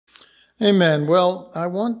Amen. Well, what I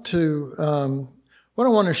want to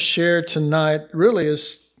share tonight really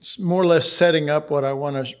is more or less setting up what I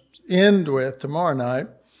want to end with tomorrow night.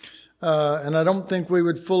 And I don't think we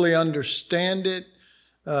would fully understand it.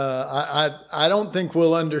 I don't think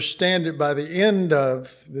we'll understand it by the end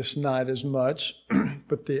of this night as much,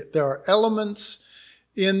 but there are elements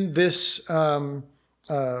in this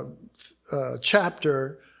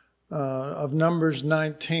chapter of Numbers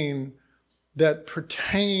 19 that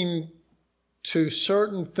pertain to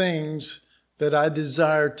certain things that I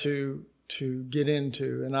desire to get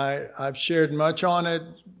into. And I've shared much on it.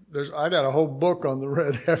 I got a whole book on the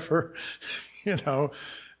red heifer,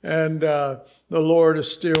 and the Lord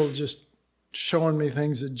is still just showing me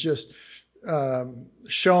things that just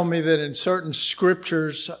show me that in certain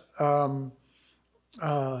scriptures,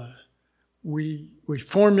 we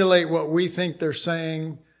formulate what we think they're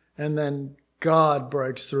saying, and then God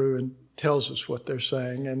breaks through and tells us what they're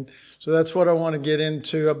saying. And so that's what I want to get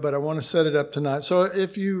into, but I want to set it up tonight. So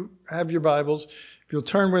if you have your Bibles, if you'll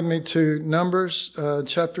turn with me to Numbers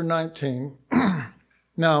chapter 19.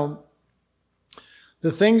 Now,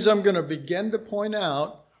 the things I'm going to begin to point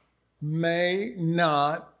out may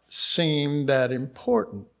not seem that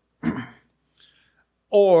important.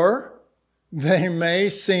 Or they may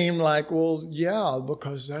seem like, well, yeah,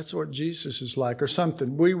 because that's what Jesus is like or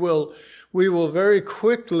something. We will very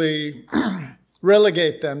quickly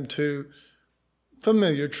relegate them to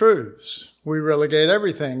familiar truths. We relegate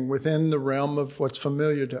everything within the realm of what's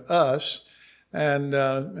familiar to us.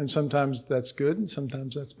 And sometimes that's good and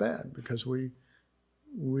sometimes that's bad, because we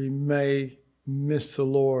may miss the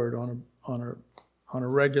Lord on a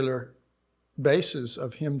regular basis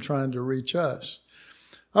of Him trying to reach us.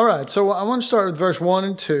 All right, so I want to start with verse 1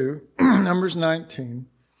 and 2, Numbers 19.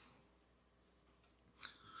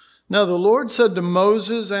 Now the Lord said to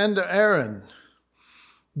Moses and to Aaron,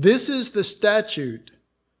 "This is the statute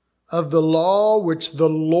of the law which the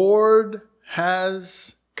Lord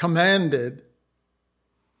has commanded.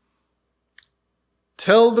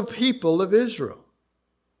 Tell the people of Israel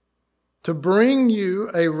to bring you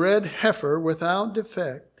a red heifer without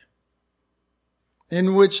defect,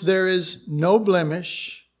 in which there is no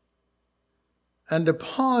blemish, and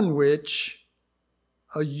upon which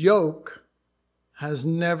a yoke has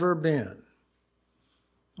never been."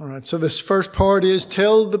 All right, so this first part is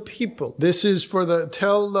tell the people. This is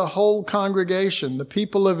tell the whole congregation, the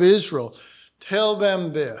people of Israel. Tell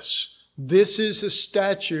them this. This is a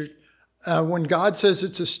statute. When God says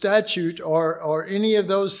it's a statute or any of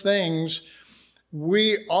those things,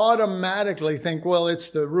 we automatically think, well, it's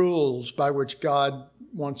the rules by which God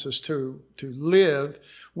wants us to live,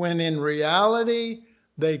 when in reality,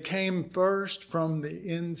 they came first from the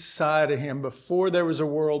inside of Him, before there was a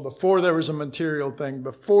world, before there was a material thing,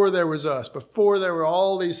 before there was us, before there were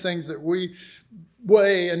all these things that we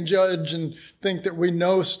weigh and judge and think that we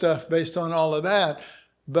know stuff based on all of that.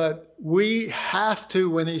 But we have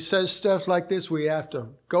to, when He says stuff like this, we have to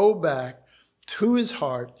go back to His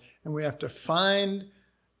heart, and we have to find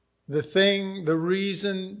the thing, the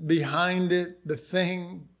reason behind it, the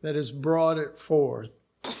thing that has brought it forth.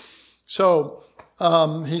 So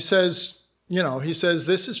He says,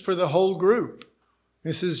 this is for the whole group.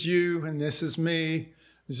 This is you and this is me.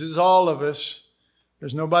 This is all of us.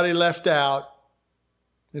 There's nobody left out.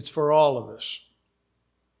 It's for all of us.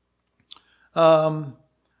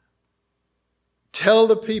 Tell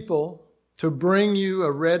the people to bring you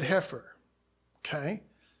a red heifer. Okay?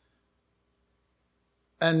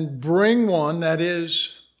 And bring one that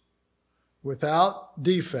is without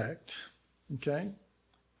defect, okay,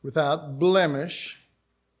 without blemish,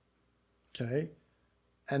 okay,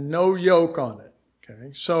 and no yoke on it,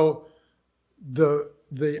 okay. So the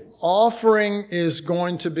offering is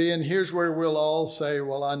going to be, and here's where we'll all say,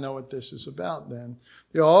 well, I know what this is about then.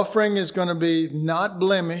 The offering is going to be not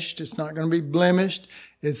blemished. It's not going to be blemished.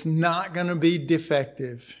 It's not going to be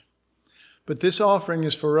defective. But this offering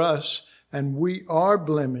is for us, and we are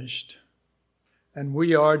blemished, and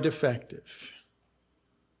we are defective.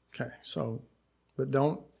 Okay, but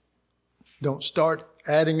don't start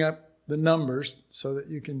adding up the numbers so that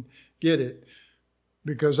you can get it,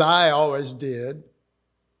 because I always did,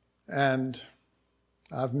 and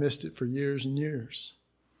I've missed it for years and years.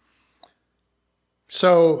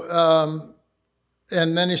 So,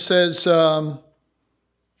 and then He says, no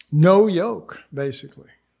yoke,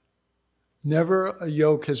 basically. Never a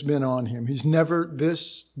yoke has been on Him. He's never,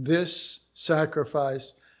 this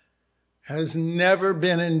sacrifice has never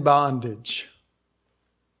been in bondage.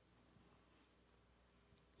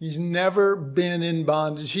 He's never been in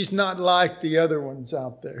bondage. He's not like the other ones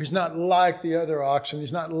out there. He's not like the other oxen.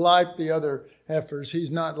 He's not like the other heifers. He's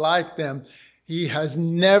not like them. He has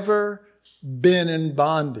never been in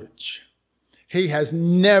bondage. He has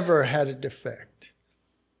never had a defect.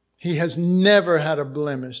 He has never had a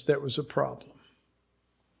blemish that was a problem.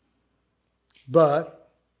 But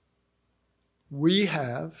we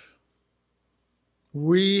have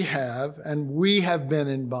been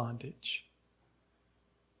in bondage.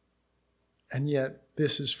 And yet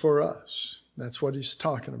this is for us. That's what he's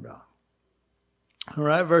talking about. All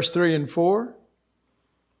right, verse 3 and 4.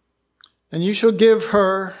 And you shall give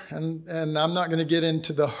her, and I'm not going to get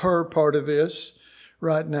into the her part of this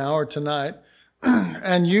right now or tonight.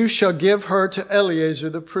 And you shall give her to Eleazar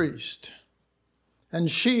the priest,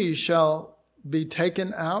 and she shall be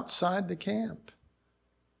taken outside the camp.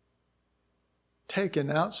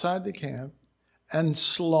 Taken outside the camp and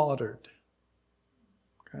slaughtered.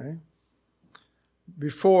 Okay?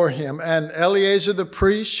 Before him. And Eleazar the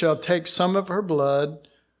priest shall take some of her blood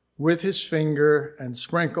with his finger and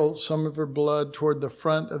sprinkle some of her blood toward the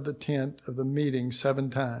front of the tent of the meeting 7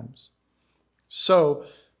 times. So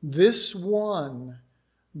this one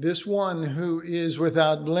who is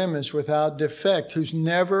without blemish, without defect, who's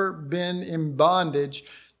never been in bondage,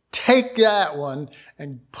 take that one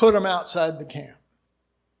and put him outside the camp.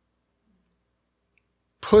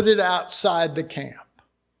 Put it outside the camp.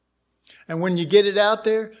 And when you get it out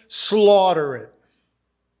there, slaughter it.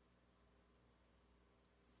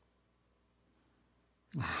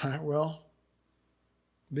 All right, well,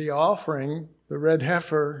 the offering, the red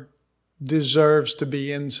heifer, deserves to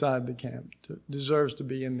be inside the camp, deserves to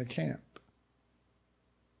be in the camp.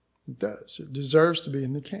 It does. It deserves to be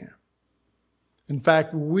in the camp. In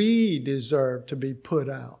fact, we deserve to be put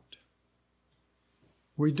out.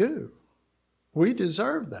 We do. We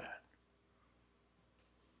deserve that.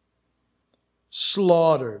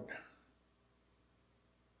 Slaughtered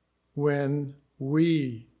when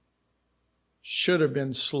we should have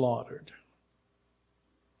been slaughtered.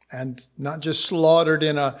 And not just slaughtered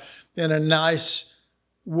in a nice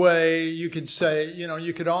way. You could say,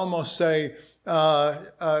 you could almost say,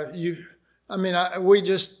 we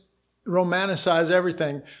just romanticize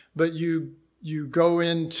everything, but you go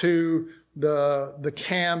into the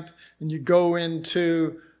camp and you go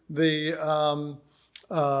into the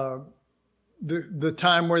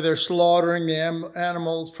time where they're slaughtering the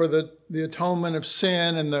animals for the atonement of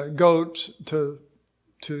sin, and the goats to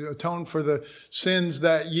atone for the sins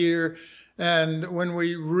that year. And when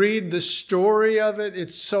we read the story of it,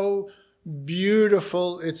 it's so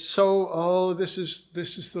beautiful. It's so, this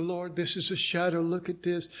is the Lord. This is a shadow. Look at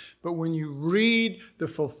this. But when you read the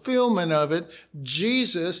fulfillment of it,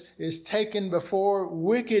 Jesus is taken before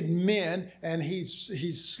wicked men, and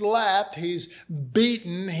he's slapped, he's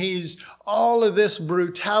beaten, all of this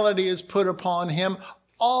brutality is put upon him.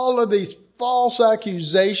 All of these false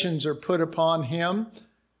accusations are put upon him,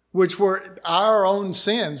 which were our own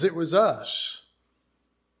sins. It was us,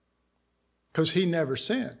 because he never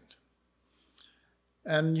sinned.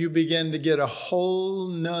 And you begin to get a whole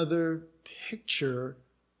nother picture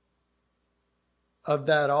of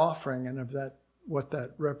that offering and of that, what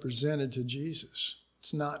that represented to Jesus.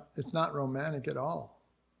 It's not romantic at all,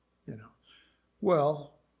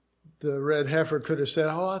 Well, the red heifer could have said,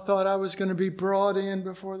 I thought I was going to be brought in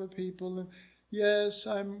before the people. And yes,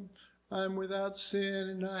 I'm without sin,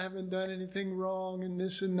 and I haven't done anything wrong, and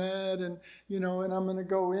this and that. And, and I'm going to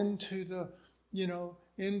go into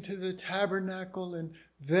the tabernacle, and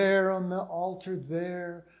there on the altar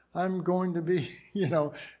there, I'm going to be,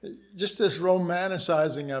 just this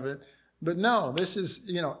romanticizing of it. But no, this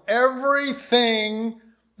is, everything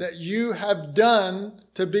that you have done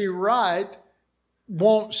to be right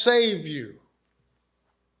won't save you.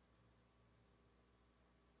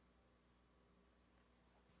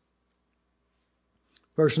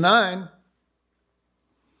 Verse 9,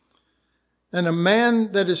 and a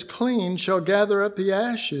man that is clean shall gather up the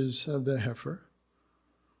ashes of the heifer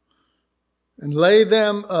and lay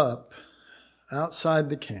them up outside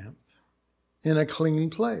the camp in a clean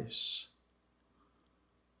place.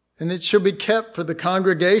 And it shall be kept for the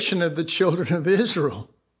congregation of the children of Israel,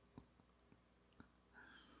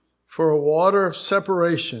 for a water of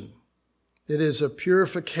separation. It is a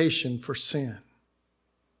purification for sin.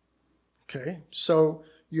 Okay, so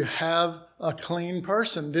you have a clean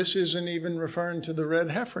person. This isn't even referring to the red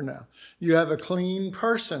heifer now. You have a clean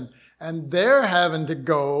person, and they're having to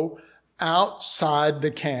go outside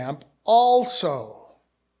the camp also.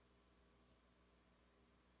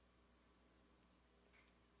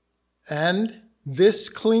 And this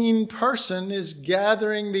clean person is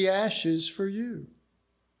gathering the ashes for you.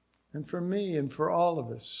 and for me and for all of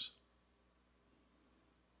us.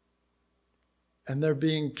 And they're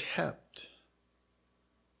being kept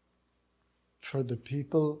for the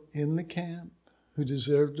people in the camp who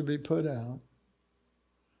deserve to be put out.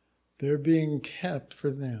 They're being kept for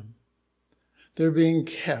them. They're being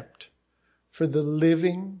kept for the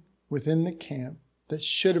living within the camp that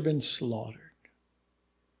should have been slaughtered.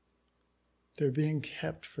 They're being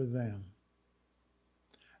kept for them.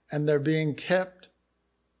 And they're being kept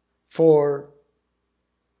for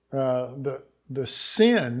the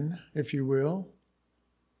sin, if you will,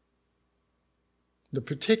 the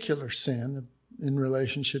particular sin in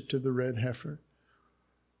relationship to the red heifer.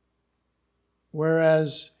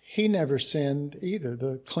 Whereas he never sinned either.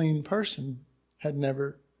 The clean person had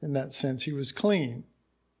never, in that sense, he was clean.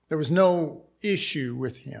 There was no issue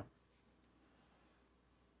with him.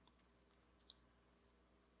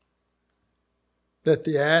 That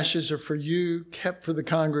the ashes are for you, kept for the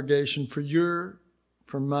congregation,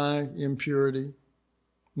 for my impurity,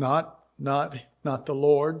 not the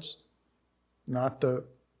Lord's, not the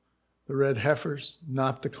red heifers,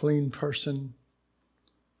 not the clean person,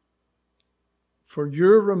 for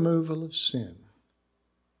your removal of sin.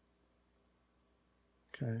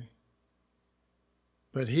 Okay.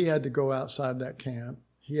 But he had to go outside that camp.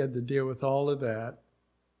 He had to deal with all of that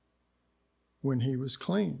when he was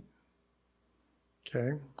clean.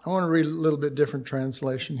 Okay. I want to read a little bit different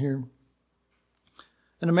translation here.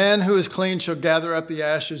 And a man who is clean shall gather up the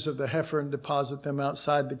ashes of the heifer and deposit them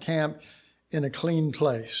outside the camp in a clean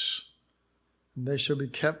place. And they shall be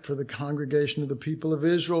kept for the congregation of the people of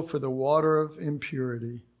Israel for the water of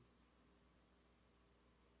impurity,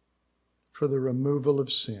 for the removal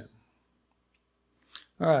of sin.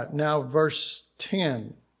 All right, now verse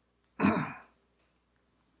 10.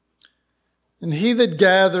 And he that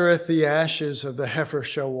gathereth the ashes of the heifer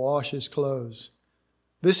shall wash his clothes.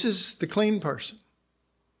 This is the clean person.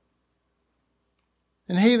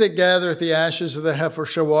 And he that gathereth the ashes of the heifer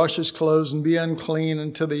shall wash his clothes and be unclean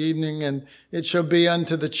until the evening. And it shall be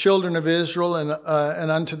unto the children of Israel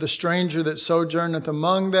and unto the stranger that sojourneth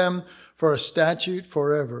among them for a statute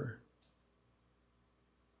forever.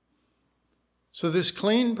 So this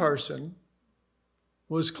clean person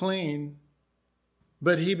was clean,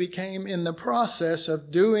 but he became, in the process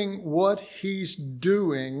of doing what he's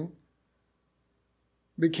doing,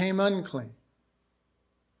 became unclean.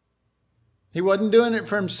 He wasn't doing it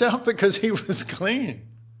for himself because he was clean.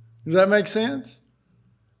 Does that make sense?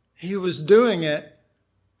 He was doing it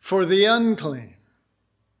for the unclean,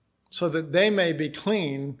 so that they may be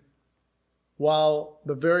clean, while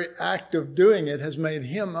the very act of doing it has made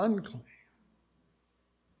him unclean.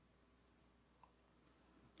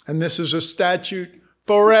 And this is a statute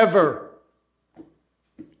forever.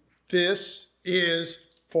 This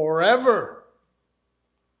is forever.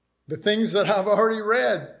 The things that I've already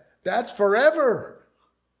read, that's forever.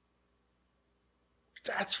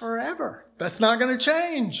 That's forever. That's not going to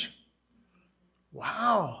change.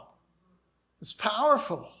 Wow. It's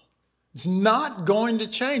powerful. It's not going to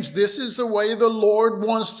change. This is the way the Lord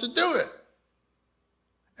wants to do it.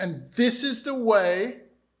 And this is the way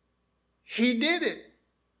he did it.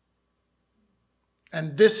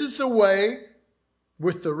 And this is the way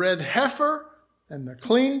with the red heifer and the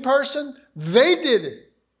clean person, they did it.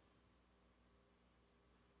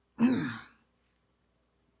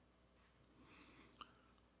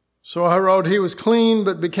 So I wrote, he was clean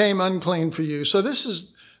but became unclean for you. So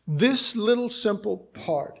this little simple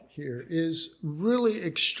part here is really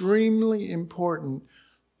extremely important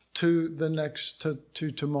to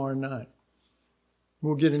to tomorrow night.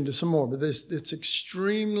 We'll get into some more, but it's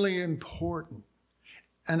extremely important.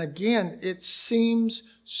 And again, it seems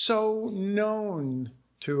so known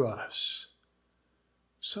to us.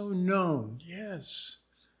 So known, yes.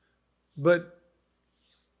 But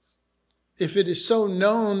if it is so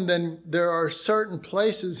known, then there are certain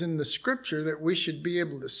places in the scripture that we should be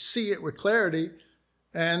able to see it with clarity.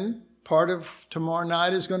 And part of tomorrow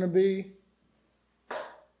night is going to be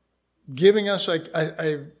giving us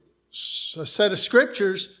a set of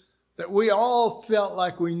scriptures that we all felt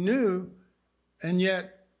like we knew, and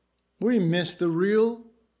yet we missed the real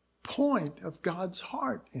point of God's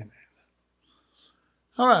heart in it.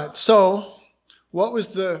 All right, so what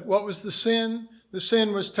was the sin? The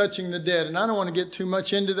sin was touching the dead. And I don't want to get too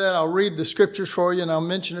much into that. I'll read the scriptures for you and I'll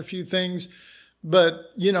mention a few things.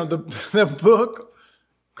 But, the book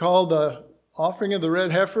called The Offering of the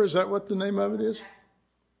Red Heifer, is that what the name of it is?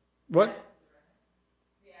 What?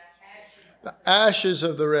 The Ashes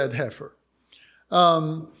of the Red Heifer.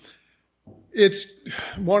 It's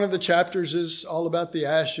one of the chapters is all about the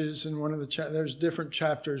ashes, and there's different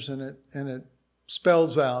chapters in it, and it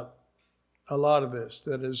spells out a lot of this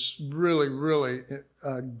that is really, really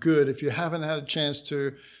good. If you haven't had a chance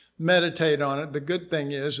to meditate on it, the good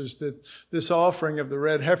thing is that this offering of the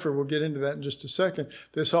red heifer, we'll get into that in just a second,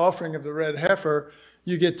 this offering of the red heifer,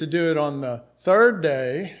 you get to do it on the third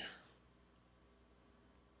day,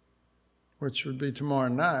 which would be tomorrow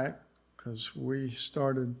night, because we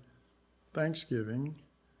started Thanksgiving,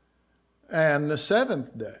 and the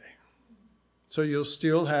seventh day. So you'll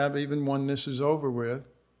still have, even when this is over with,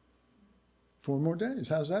 4 more days.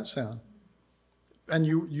 How's that sound? And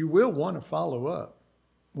you will want to follow up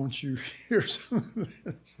once you hear some of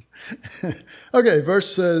this. Okay,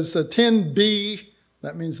 verse says 10b,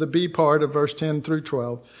 that means the B part of verse 10 through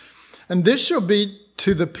 12. And this shall be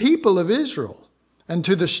to the people of Israel and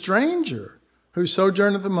to the stranger who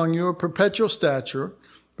sojourneth among you a perpetual statute.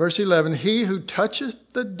 Verse 11, he who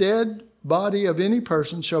toucheth the dead body of any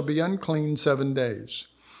person shall be unclean 7 days.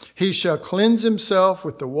 He shall cleanse himself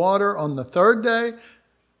with the water on the third day,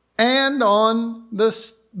 and on the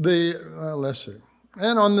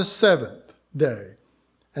seventh day,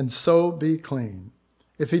 and so be clean.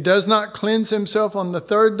 If he does not cleanse himself on the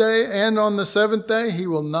third day and on the seventh day, he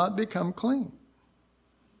will not become clean.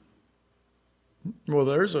 Well,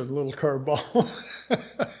 there's a little curveball,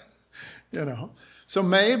 So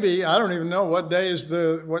maybe, I don't even know, what day is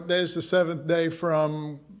the seventh day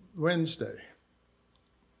from Wednesday?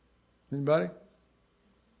 Anybody?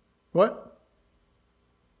 What?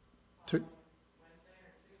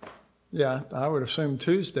 Yeah, I would assume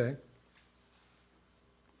Tuesday.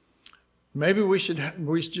 Maybe we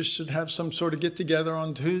just should have some sort of get together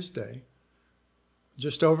on Tuesday,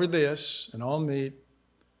 just over this, and all meet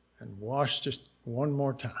and wash just one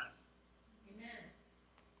more time.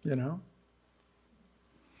 Amen.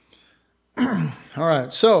 All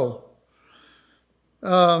right, so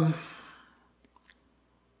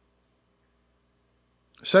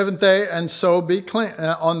seventh day, and so be clean.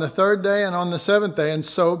 On the third day and on the seventh day, and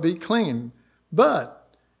so be clean.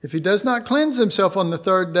 But if he does not cleanse himself on the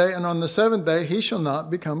third day and on the seventh day, he shall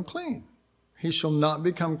not become clean. He shall not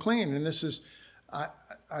become clean. And this is,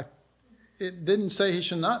 it didn't say he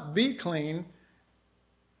shall not be clean.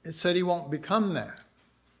 It said he won't become that.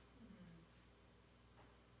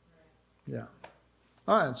 Yeah.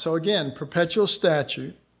 All right, so again, perpetual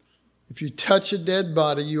statute. If you touch a dead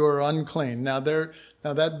body, you are unclean. Now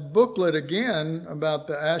that booklet again about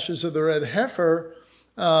the ashes of the red heifer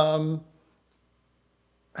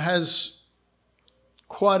has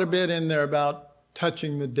quite a bit in there about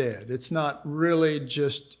touching the dead. It's not really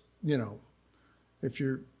just, if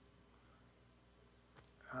you're,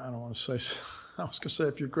 I don't want to say, I was going to say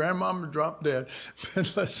if your grandmama dropped dead,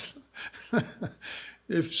 but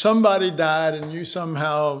if somebody died and you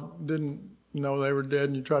somehow didn't know they were dead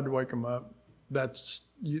and you tried to wake them up, that's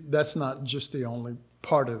not just the only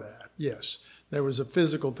part of that. Yes, there was a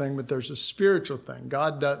physical thing, but there's a spiritual thing.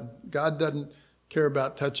 God doesn't care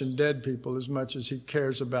about touching dead people as much as he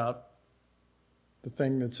cares about the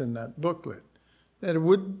thing that's in that booklet. That it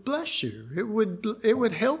would bless you. It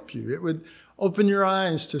would help you. It would open your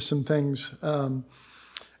eyes to some things.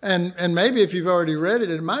 And maybe if you've already read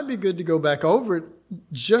it, it might be good to go back over it,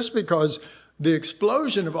 just because the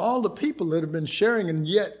explosion of all the people that have been sharing and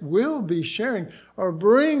yet will be sharing are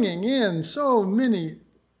bringing in so many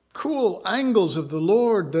cool angles of the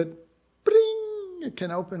Lord that, bring, it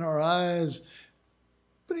can open our eyes,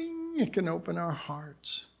 bring, it can open our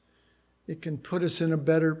hearts. It can put us in a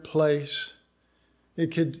better place.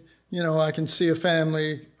 It could, I can see a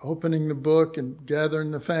family opening the book and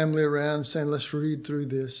gathering the family around and saying, let's read through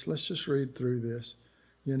this. Let's just read through this,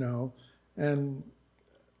 and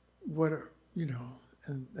what are,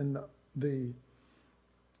 and the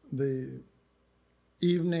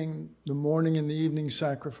evening, the morning and the evening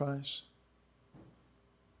sacrifice,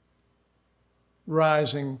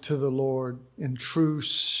 rising to the Lord in true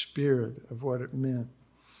spirit of what it meant.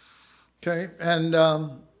 Okay, and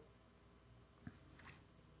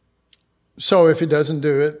so if he doesn't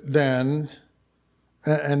do it then,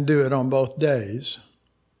 and do it on both days,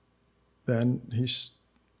 then he's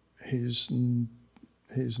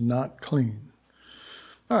not clean.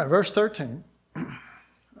 All right, verse 13.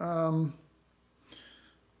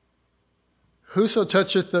 Whoso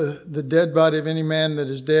toucheth the dead body of any man that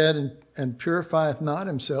is dead and purifieth not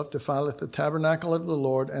himself defileth the tabernacle of the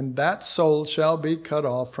Lord, and that soul shall be cut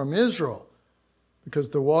off from Israel, because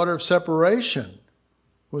the water of separation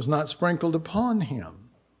was not sprinkled upon him.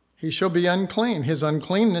 He shall be unclean. His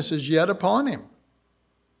uncleanness is yet upon him.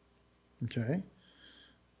 Okay?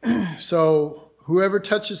 So whoever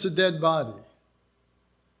touches a dead body,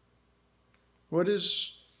 what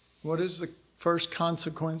is the first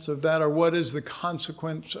consequence of that, or what is the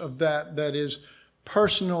consequence of that that is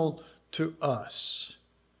personal to us?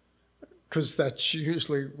 Because that's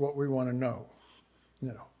usually what we want to know.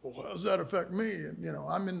 Well, how does that affect me? And,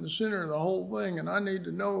 I'm in the center of the whole thing and I need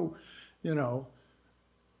to know,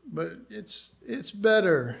 But it's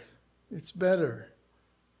better. It's better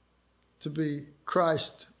to be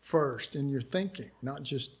Christ first in your thinking, not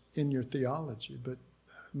just in your theology. But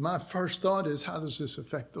my first thought is, how does this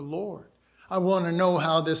affect the Lord? I want to know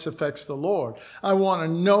how this affects the Lord. I want to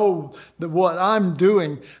know that what I'm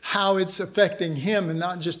doing, how it's affecting him, and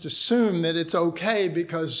not just assume that it's okay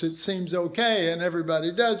because it seems okay and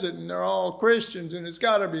everybody does it and they're all Christians and it's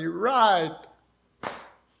got to be right.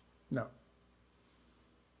 No.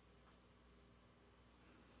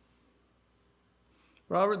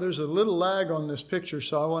 Robert, there's a little lag on this picture,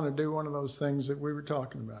 so I want to do one of those things that we were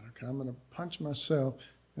talking about. Okay, I'm going to punch myself.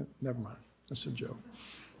 Never mind. That's a joke.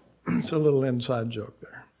 It's a little inside joke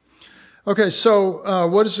there. Okay, so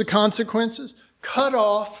what is the consequences? Cut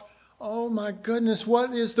off. Oh my goodness,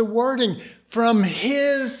 what is the wording? From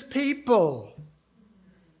his people.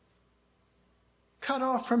 Cut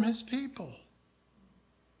off from his people.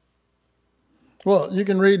 Well, you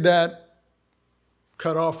can read that,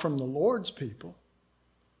 cut off from the Lord's people.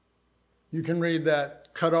 You can read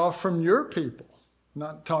that, cut off from your people.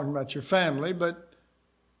 Not talking about your family, but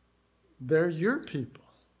they're your people.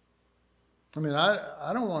 I mean,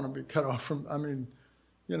 I don't want to be cut off from,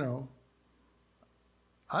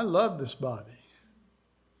 I love this body.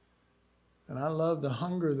 And I love the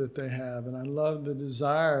hunger that they have, and I love the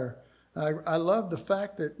desire. I love the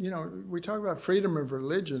fact that, we talk about freedom of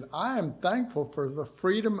religion. I am thankful for the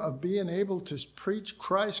freedom of being able to preach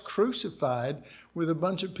Christ crucified with a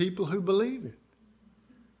bunch of people who believe it.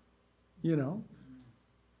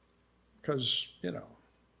 Because,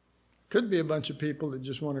 could be a bunch of people that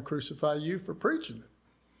just want to crucify you for preaching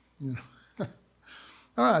it.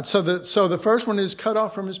 All right, so the first one is cut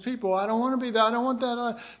off from his people. I don't want to be that. I don't want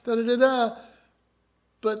that.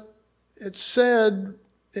 But it said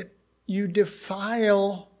that you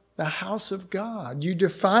defile the house of God. You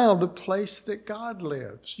defile the place that God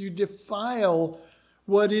lives. You defile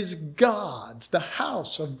what is God's, the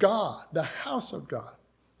house of God, the house of God.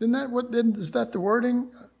 Is that the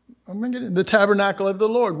wording? The tabernacle of the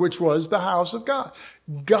Lord, which was the house of God.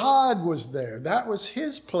 God was there. That was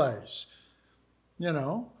his place.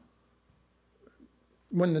 When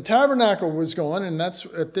the tabernacle was going, and that's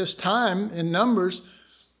at this time in Numbers,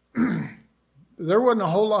 there wasn't a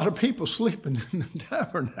whole lot of people sleeping in the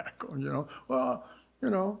tabernacle,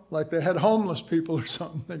 like they had homeless people or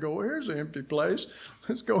something. They go, well, here's an empty place.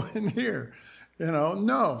 Let's go in here.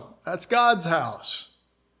 No, that's God's house.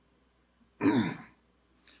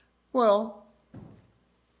 Well,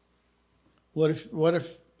 what if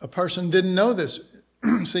a person didn't know this?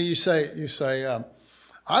 So you say,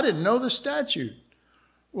 I didn't know the statute.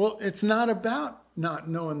 Well, it's not about not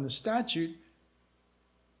knowing the statute.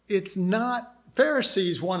 It's not,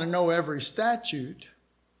 Pharisees want to know every statute.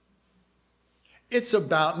 It's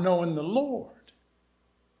about knowing the Lord.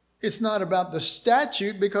 It's not about the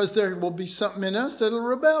statute, because there will be something in us that'll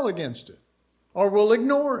rebel against it, or we'll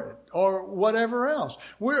ignore it, or whatever else.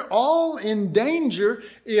 We're all in danger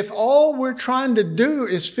if all we're trying to do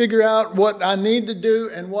is figure out what I need to do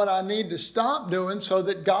and what I need to stop doing so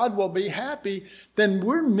that God will be happy. Then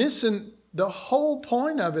we're missing the whole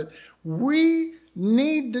point of it. We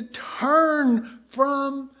need to turn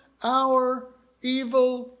from our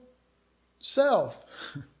evil self.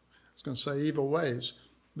 I was going to say evil ways,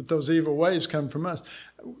 but those evil ways come from us.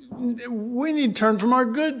 We need to turn from our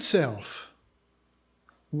good self.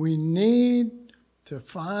 We need to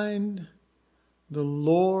find the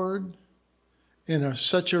Lord in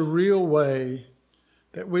such a real way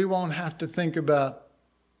that we won't have to think about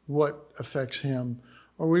what affects him,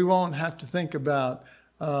 or we won't have to think about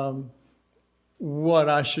what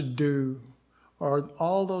I should do, or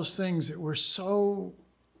all those things that we're so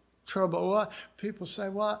troubled. People say,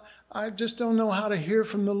 well, I just don't know how to hear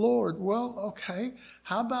from the Lord. Well, okay,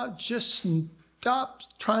 how about just stop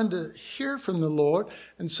trying to hear from the Lord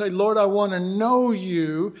and say, Lord, I want to know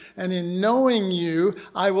you. And in knowing you,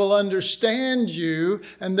 I will understand you.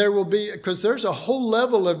 And there will be, because there's a whole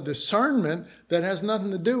level of discernment that has nothing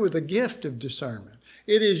to do with the gift of discernment.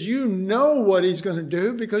 It is you know what he's going to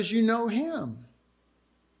do because you know him.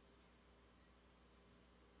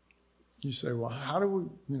 You say, well, how do we,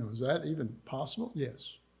 is that even possible?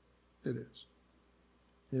 Yes, it is.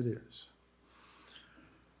 It is.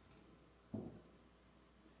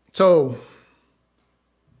 So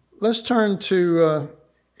let's turn to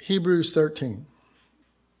Hebrews 13.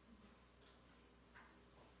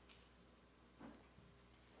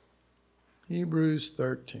 Hebrews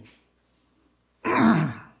 13.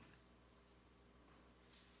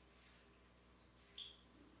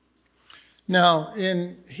 Now,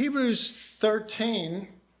 in Hebrews 13,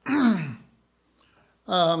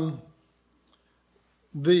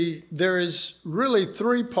 there is really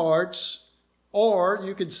three parts, or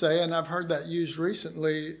you could say, and I've heard that used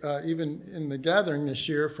recently, even in the gathering this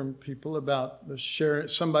year from people about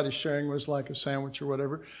somebody sharing was like a sandwich or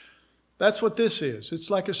whatever. That's what this is. It's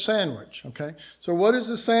like a sandwich, okay? So what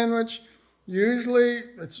is a sandwich? Usually,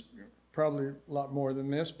 it's probably a lot more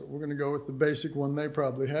than this, but we're going to go with the basic one they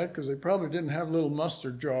probably had, because they probably didn't have little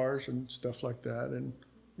mustard jars and stuff like that, and,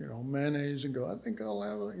 mayonnaise, and I think I'll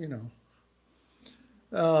have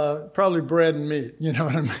probably bread and meat, you know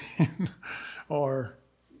what I mean? Or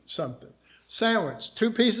something. Sandwich,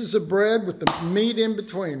 2 pieces of bread with the meat in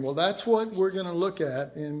between. Well, that's what we're going to look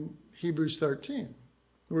at in Hebrews 13.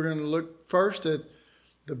 We're going to look first at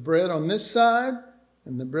the bread on this side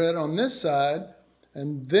and the bread on this side,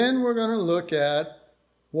 and then we're going to look at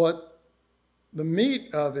what the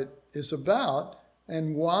meat of it is about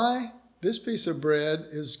and why this piece of bread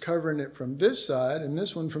is covering it from this side and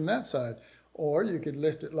this one from that side. Or you could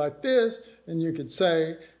lift it like this, and you could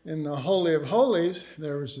say, in the Holy of Holies,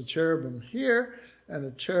 there was a cherubim here and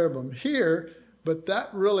a cherubim here, but that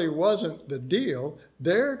really wasn't the deal.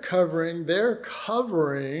 They're covering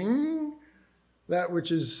that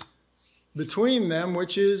which is between them,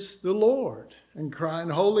 which is the Lord, and crying,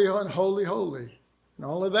 holy, holy, holy, and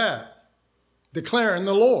all of that. Declaring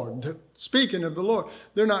the Lord, speaking of the Lord.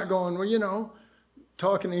 They're not going,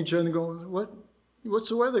 talking to each other and going, what's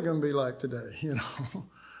the weather going to be like today?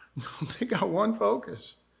 They got one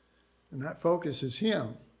focus, and that focus is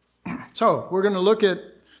Him. So we're going to look at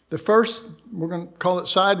the first, we're going to call it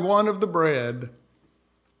side 1 of the bread.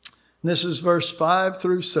 This is verse 5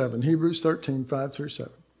 through 7, Hebrews 13, 5 through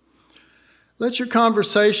 7. Let your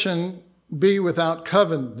conversation be without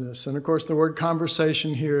covetousness. And of course, the word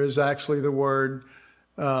conversation here is actually the word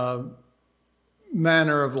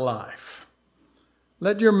manner of life.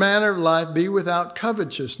 Let your manner of life be without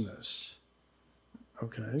covetousness.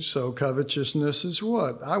 Okay, so covetousness is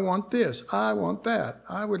what? I want this. I want that.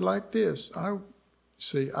 I would like this. I.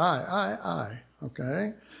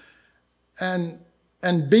 Okay? And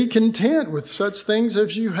be content with such things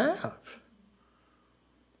as you have.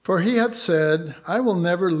 For He hath said, I will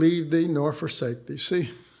never leave thee nor forsake thee. See?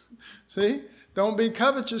 Don't be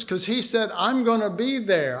covetous, because He said, I'm going to be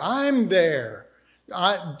there. I'm there.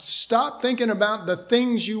 Stop thinking about the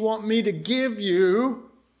things you want me to give you.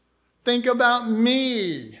 Think about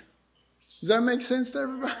me. Does that make sense to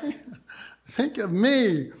everybody? Think of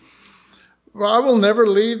me. Well, I will never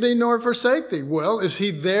leave thee nor forsake thee. Well, is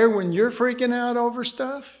He there when you're freaking out over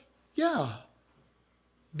stuff? Yeah.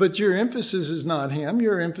 But your emphasis is not Him.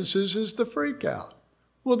 Your emphasis is the freak out.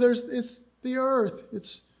 Well, it's the earth.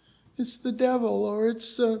 It's the devil, or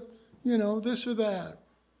it's, this or that.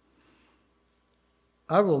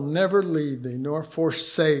 I will never leave thee nor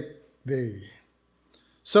forsake thee,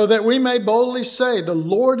 so that we may boldly say, the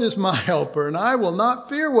Lord is my helper, and I will not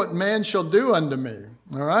fear what man shall do unto me.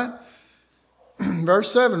 All right?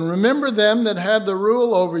 Verse 7, remember them that have the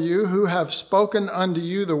rule over you, who have spoken unto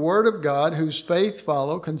you the word of God, whose faith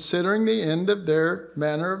follow, considering the end of their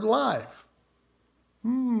manner of life.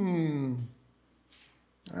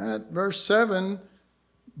 That verse 7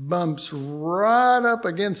 bumps right up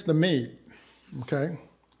against the meat. Okay?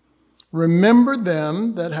 Remember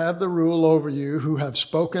them that have the rule over you, who have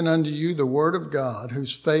spoken unto you the word of God,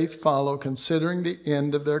 whose faith follow, considering the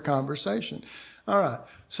end of their conversation. All right,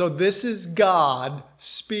 so this is God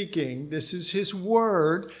speaking. This is His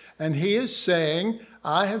word, and He is saying,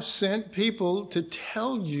 I have sent people to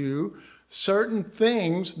tell you certain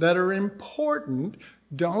things that are important.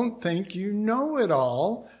 Don't think you know it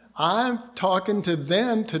all. I'm talking to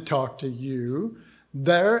them to talk to you.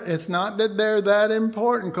 It's not that they're that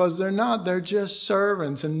important, because they're not. They're just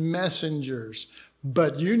servants and messengers.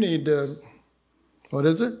 But you need to,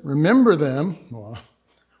 remember them. Well,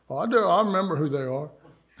 I do. I remember who they are.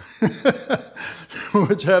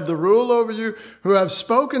 Which have the rule over you, who have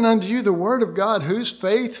spoken unto you the word of God, whose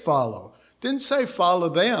faith follow. Didn't say follow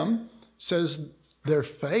them. It says their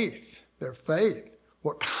faith. Their faith.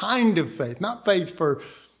 What kind of faith? Not faith for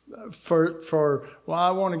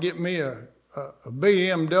I want to get me a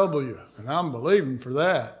BMW, and I'm believing for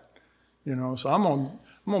that. So I'm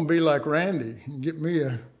gonna be like Randy and get me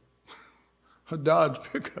a Dodge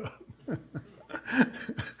pickup.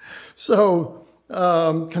 So,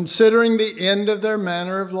 considering the end of their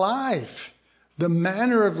manner of life, the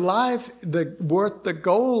manner of life, what the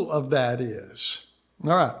goal of that is.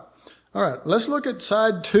 All right. Let's look at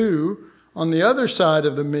side 2 on the other side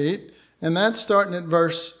of the meat, and that's starting at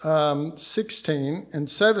verse 16 and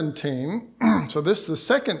 17. So this is the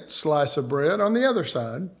second slice of bread on the other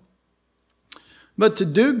side. But to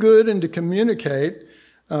do good and to communicate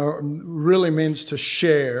really means to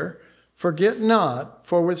share. Forget not,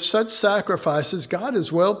 for with such sacrifices God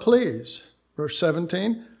is well pleased. Verse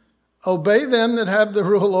 17, obey them that have the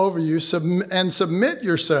rule over you and submit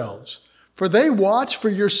yourselves, for they watch for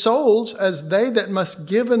your souls as they that must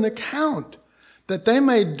give an account, that they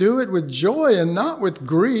may do it with joy and not with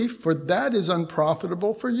grief, for that is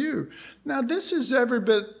unprofitable for you. Now, this is every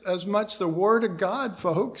bit as much the word of God,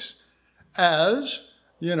 folks, as,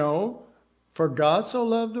 for God so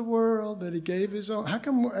loved the world that he gave his own. How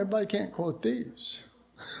come everybody can't quote these?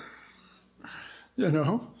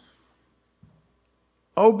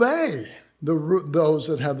 Obey those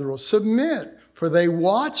that have the rule. Submit, for they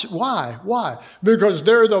watch. Why? Why? Because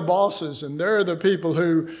they're the bosses and they're the people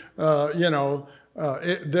who,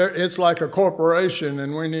 it's like a corporation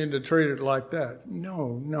and we need to treat it like that.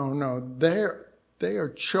 No. They are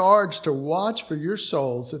charged to watch for your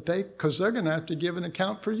souls because they're going to have to give an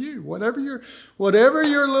account for you. Whatever your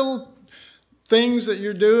little things that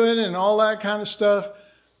you're doing and all that kind of stuff,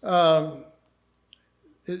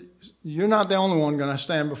 you're not the only one going to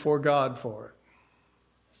stand before God for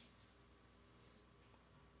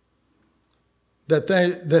it.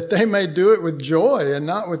 That they may do it with joy and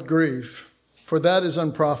not with grief, for that is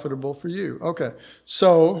unprofitable for you. Okay,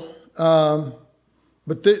 so,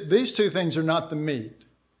 but these two things are not the meat.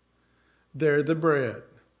 They're the bread.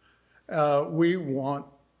 What's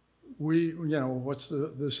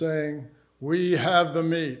the saying? We have the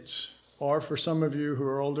meats. Or for some of you who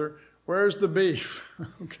are older, where's the beef?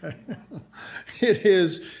 Okay. It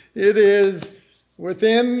is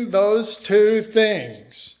within those two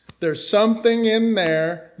things. There's something in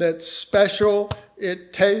there that's special.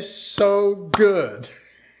 It tastes so good.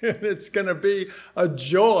 It's going to be a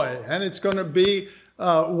joy. And it's going to be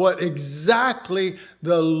what exactly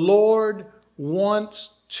the Lord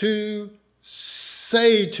wants to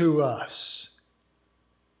say to us.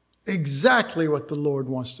 Exactly what the Lord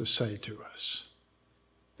wants to say to us.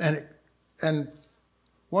 And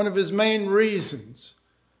one of his main reasons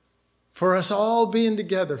for us all being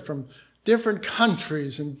together from different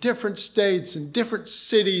countries and different states and different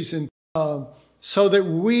cities, and so that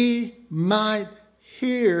we might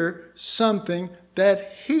hear something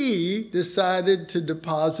that he decided to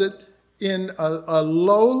deposit in a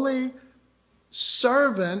lowly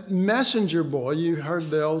servant messenger boy. You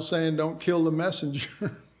heard the old saying, don't kill the messenger.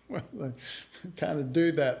 Well, they kind of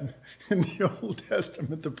do that in the Old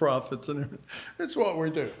Testament, the prophets and everything. It's what we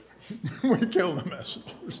do. We kill the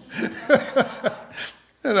messengers.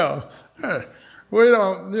 We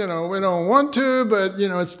don't want to, but,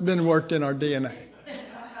 it's been worked in our DNA.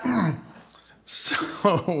 So,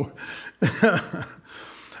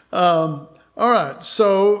 all right.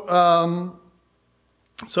 So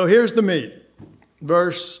here's the meat.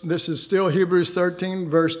 This is still Hebrews 13,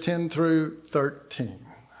 verse 10 through 13.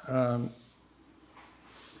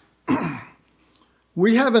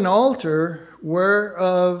 We have an altar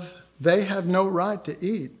whereof they have no right to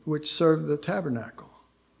eat, which serve the tabernacle.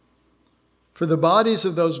 For the bodies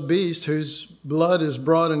of those beasts whose blood is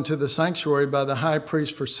brought into the sanctuary by the high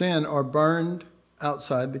priest for sin are burned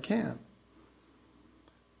outside the camp.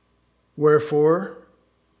 Wherefore,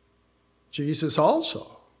 Jesus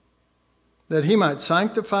also, that he might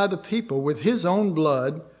sanctify the people with his own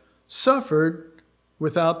blood, suffered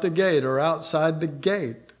without the gate, or outside the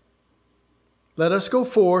gate. Let us go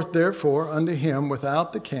forth, therefore, unto him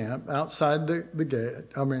without the camp, outside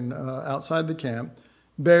outside the camp,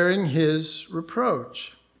 bearing his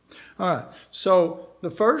reproach. All right, so the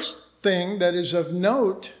first thing that is of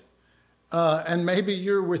note, and maybe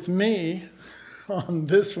you're with me on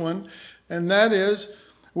this one, and that is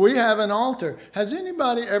we have an altar. Has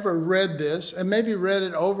anybody ever read this and maybe read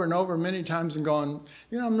it over and over many times and gone,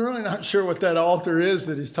 I'm really not sure what that altar is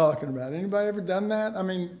that he's talking about? Anybody ever done that? I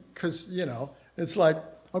mean, because, it's like,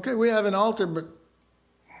 okay, we have an altar, but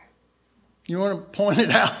you want to point it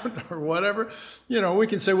out or whatever? We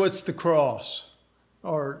can say, what's the cross?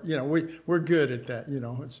 Or, we're good at that.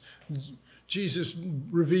 It's Jesus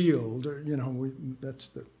revealed, or,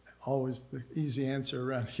 that's always the easy answer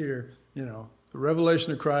around here, the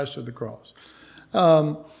revelation of Christ or the cross.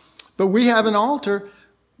 But we have an altar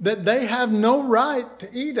that they have no right to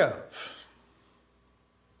eat of.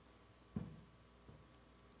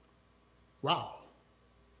 Wow.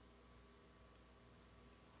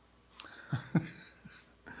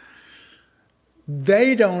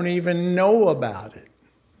 They don't even know about it.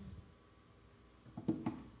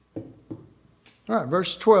 All right,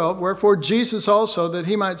 verse 12. Wherefore Jesus also, that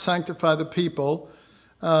he might sanctify the people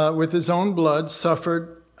with his own blood,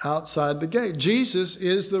 suffered outside the gate. Jesus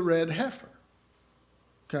is the red heifer.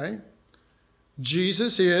 Okay?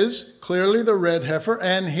 Jesus is clearly the red heifer,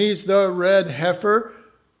 and he's the red heifer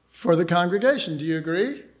for the congregation. Do you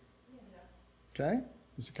agree? Okay?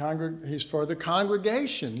 He's for the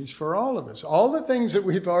congregation. He's for all of us. All the things that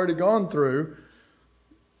we've already gone through,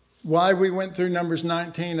 why we went through Numbers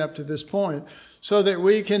 19 up to this point, so that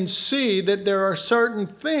we can see that there are certain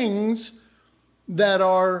things that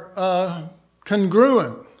are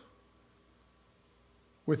congruent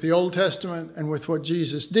with the Old Testament and with what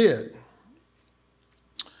Jesus did.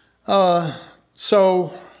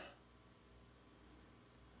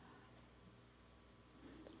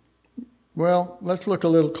 Well, let's look a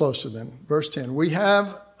little closer then. Verse 10. We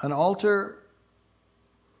have an altar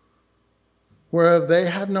whereof they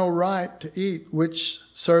have no right to eat, which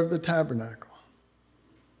serve the tabernacle.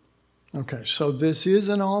 Okay, so this is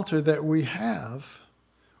an altar that we have,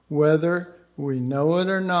 whether we know it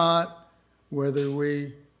or not, whether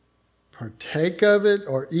we partake of it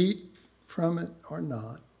or eat from it or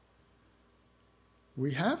not.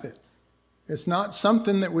 We have it. It's not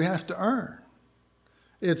something that we have to earn.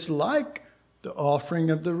 It's like the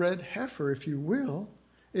offering of the red heifer, if you will.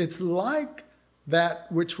 It's like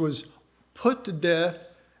that which was put to death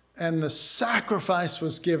and the sacrifice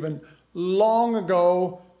was given long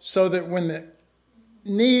ago so that when the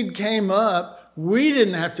need came up, we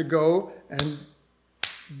didn't have to go and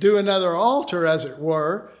do another altar, as it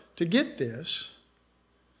were, to get this.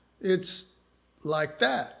 It's like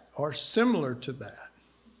that or similar to that.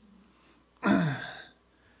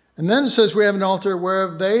 And then it says we have an altar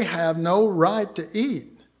whereof they have no right to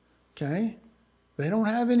eat. Okay? They don't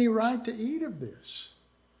have any right to eat of this.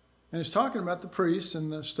 And it's talking about the priests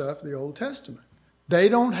and the stuff of the Old Testament. They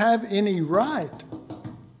don't have any right.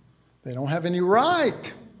 They don't have any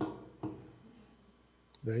right.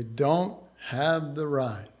 They don't have the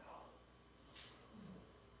right.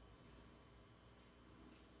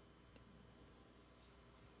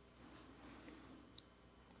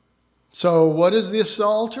 So what is this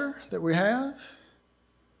altar that we have?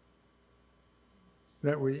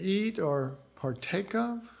 That we eat or partake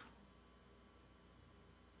of?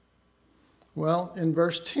 Well, in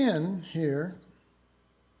verse 10 here,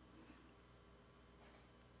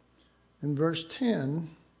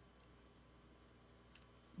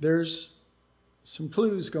 there's some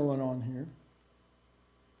clues going on here.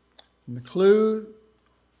 And the clue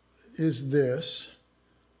is this,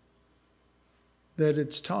 that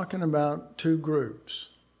it's talking about two groups.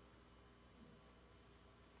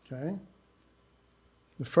 Okay?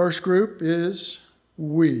 The first group is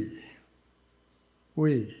we.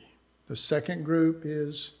 We. The second group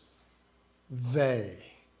is they.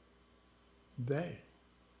 They.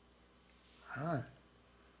 All right.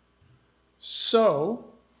 So,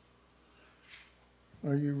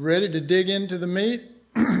 are you ready to dig into the meat?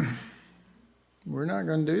 We're not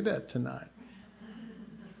going to do that tonight.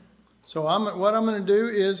 So what I'm going to do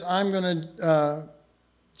is I'm going to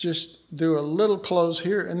just do a little close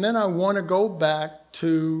here, and then I want to go back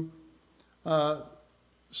to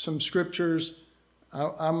some scriptures.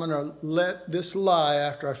 I'm going to let this lie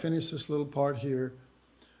after I finish this little part here,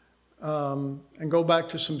 and go back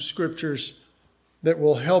to some scriptures that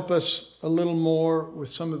will help us a little more with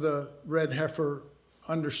some of the red heifer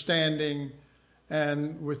understanding,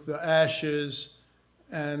 and with the ashes,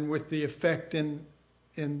 and with the effect in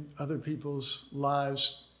other people's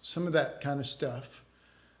lives, some of that kind of stuff.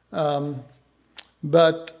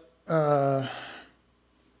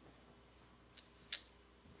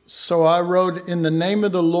 So I wrote, in the name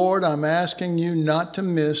of the Lord, I'm asking you not to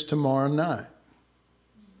miss tomorrow night.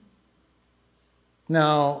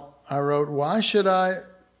 Now, I wrote, why should I,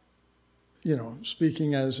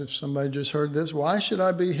 speaking as if somebody just heard this, why should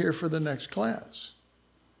I be here for the next class?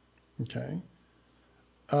 Okay.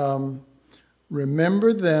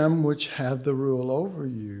 Remember them which have the rule over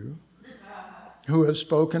you, who have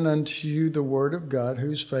spoken unto you the word of God,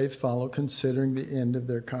 whose faith follow, considering the end of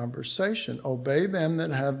their conversation. Obey them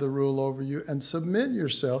that have the rule over you, and submit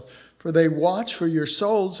yourself, for they watch for your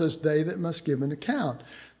souls as they that must give an account,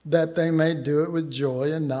 that they may do it with joy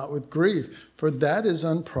and not with grief, for that is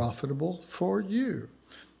unprofitable for you.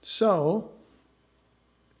 So,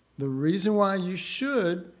 the reason why you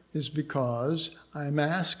should is because I'm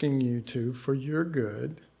asking you to for your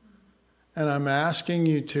good. And I'm asking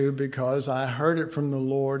you to because I heard it from the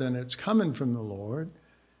Lord and it's coming from the Lord.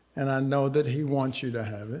 And I know that he wants you to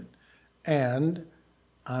have it. And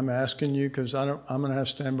I'm asking you because I'm going to have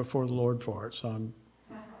to stand before the Lord for it. So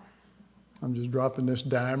I'm just dropping this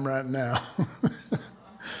dime right now.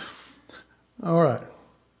 All right.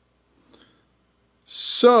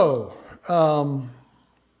 So, I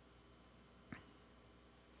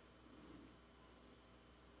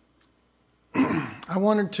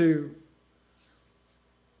wanted to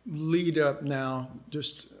lead up now.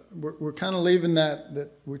 Just we're kind of leaving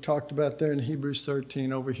that we talked about there in Hebrews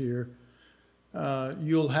 13 over here.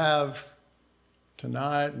 You'll have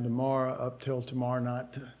tonight and tomorrow up till tomorrow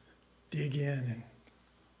night to dig in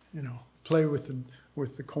and play with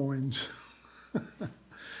the coins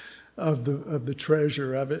of the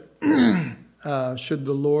treasure of it. Should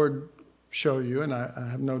the Lord show you, and I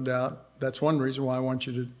have no doubt that's one reason why I want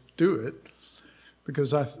you to do it,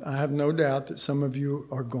 because I have no doubt that some of you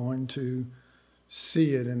are going to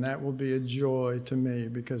see it, and that will be a joy to me,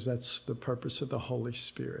 because that's the purpose of the Holy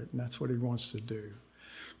Spirit, and that's what He wants to do.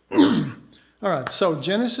 All right, so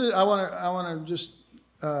Genesis, I want to just,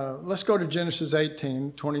 let's go to Genesis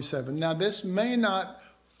 18:27. Now, this may not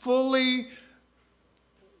fully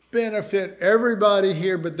benefit everybody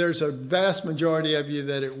here, but there's a vast majority of you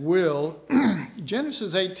that it will.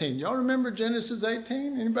 Genesis 18. Y'all remember Genesis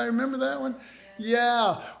 18? Anybody remember that one?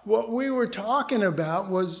 Yeah. What we were talking about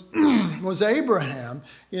was Abraham.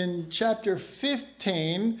 In chapter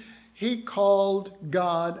 15, he called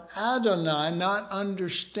God Adonai, not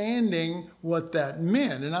understanding what that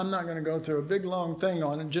meant. And I'm not going to go through a big long thing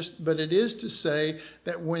on it, but it is to say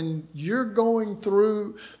that when you're going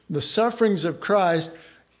through the sufferings of Christ,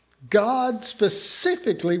 God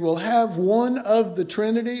specifically will have one of the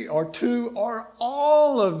Trinity or two or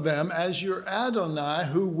all of them as your Adonai,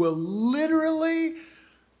 who will literally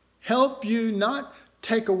help you not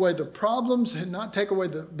take away the problems and not take away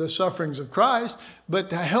the sufferings of Christ,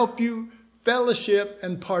 but to help you fellowship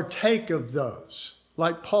and partake of those,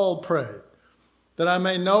 like Paul prayed, that I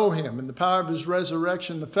may know Him and the power of His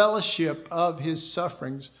resurrection, the fellowship of His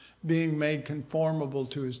sufferings, being made conformable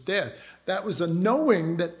to His death. That was a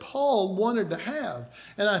knowing that Paul wanted to have.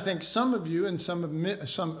 And I think some of you and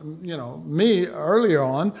some me earlier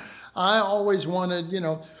on, I always wanted,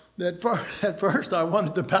 at first I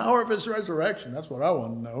wanted the power of His resurrection. That's what I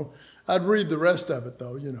wanted to know. I'd read the rest of it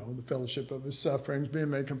though, the fellowship of His sufferings,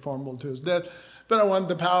 being made conformable to His death. But I wanted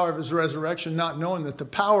the power of His resurrection, not knowing that the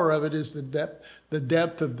power of it is the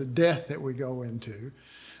depth of the death that we go into.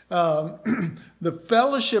 The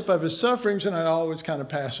fellowship of His sufferings, and I always kind of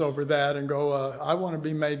pass over that and go, I want to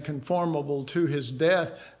be made conformable to His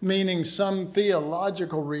death, meaning some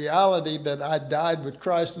theological reality that I died with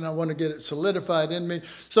Christ and I want to get it solidified in me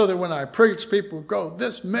so that when I preach, people go,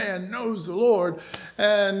 this man knows the Lord.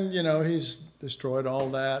 And, He's destroyed all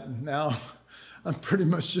that. And now I'm pretty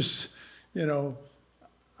much just,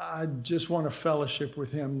 I just want to fellowship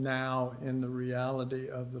with Him now in the reality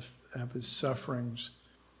of His sufferings,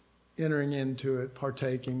 entering into it,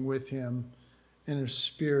 partaking with Him in a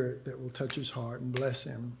spirit that will touch His heart and bless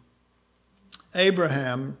him.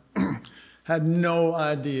 Abraham had no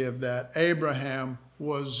idea of that. Abraham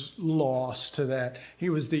was lost to that. He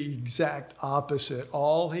was the exact opposite.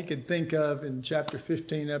 All he could think of in chapter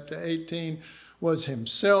 15 up to 18 was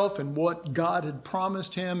himself and what God had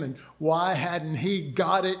promised him and why hadn't he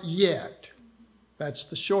got it yet. That's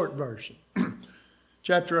the short version.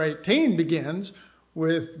 Chapter 18 begins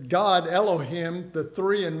with God, Elohim, the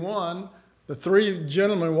 3 in 1. The 3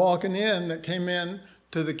 gentlemen walking in that came in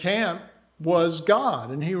to the camp was God,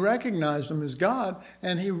 and he recognized him as God,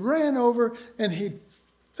 and he ran over and he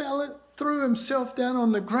threw himself down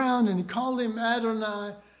on the ground and he called him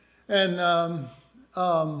Adonai, and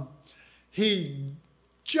he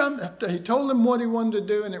jumped up. He told him what he wanted to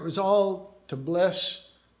do, and it was all to bless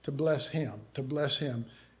him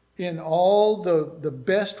in all the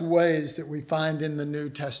best ways that we find in the New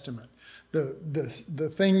Testament. The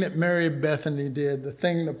thing that Mary of Bethany did, the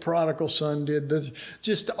thing the prodigal son did,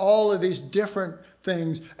 just all of these different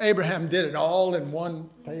things. Abraham did it all in one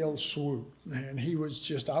fell swoop. Man, he was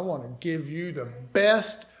just, I want to give you the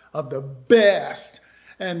best of the best.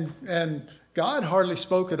 And God hardly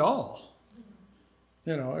spoke at all.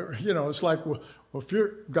 It's like, well, if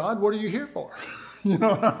you're God, what are you here for? You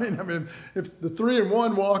know what I mean? I mean, if the 3 in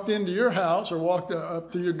 1 walked into your house or walked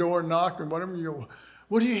up to your door and knocked or whatever, you go,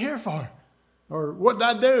 what are you here for? Or what did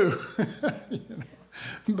I do?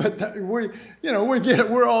 But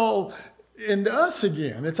we're all into us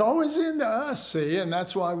again. It's always into us, see? And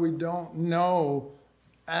that's why we don't know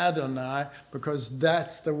Adonai, because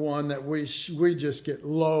that's the one that we just get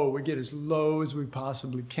low. We get as low as we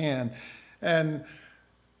possibly can. And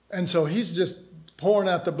so he's just pouring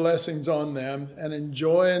out the blessings on them and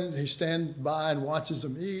enjoying. He stands by and watches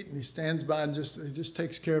them eat, and he stands by and he just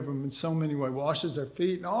takes care of them in so many ways, washes their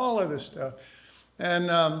feet and all of this stuff. And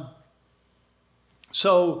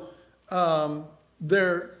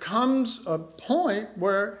there comes a point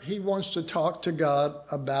where he wants to talk to God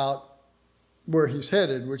about where he's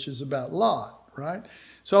headed, which is about Lot, right?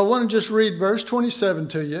 So I want to just read verse 27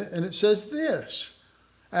 to you, and it says this.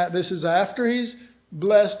 This is after he's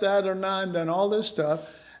blessed Adonai and done all this stuff.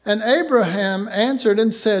 And Abraham answered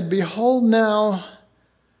and said, Behold, now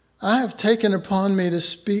I have taken upon me to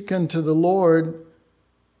speak unto the Lord,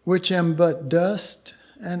 which am but dust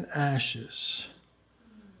and ashes.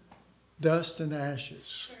 Dust and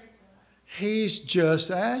ashes. He's just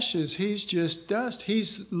ashes. He's just dust.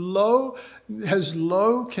 He's low, as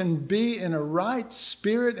low can be in a right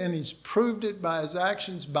spirit, and he's proved it by his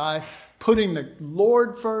actions, by putting the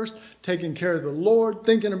Lord first, taking care of the Lord,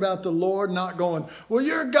 thinking about the Lord, not going, well,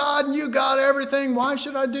 you're God and you got everything. Why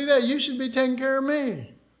should I do that? You should be taking care of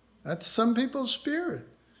me. That's some people's spirit.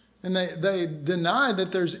 And they deny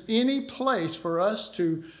that there's any place for us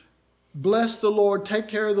to bless the Lord, take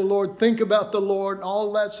care of the Lord, think about the Lord, and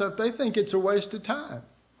all that stuff. They think it's a waste of time.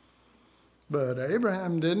 But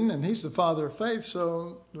Abraham didn't, and he's the father of faith,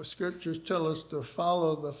 so the scriptures tell us to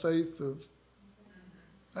follow the faith of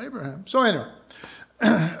Abraham. So anyway,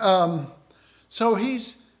 so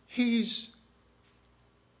he's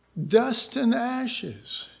dust and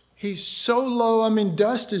ashes. He's so low. I mean,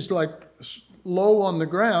 dust is like low on the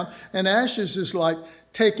ground, and ashes is like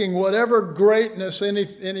taking whatever greatness,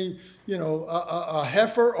 any a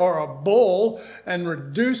heifer or a bull, and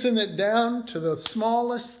reducing it down to the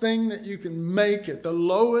smallest thing that you can make it, the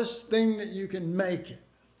lowest thing that you can make it.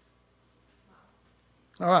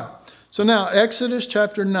 All right. So now Exodus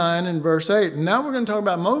chapter 9 and verse 8. And now we're going to talk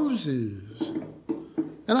about Moses.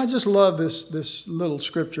 And I just love this little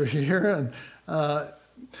scripture here.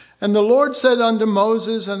 And the Lord said unto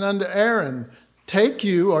Moses and unto Aaron, take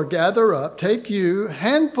you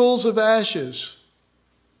handfuls of ashes.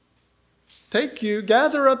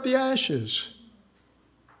 Gather up the ashes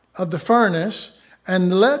of the furnace,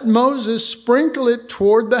 and let Moses sprinkle it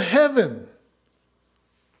toward the heaven.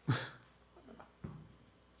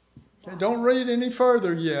 Okay, don't read any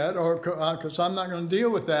further yet, or because I'm not going to deal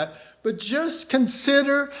with that. But just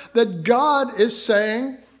consider that God is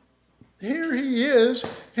saying, here he is.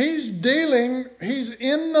 He's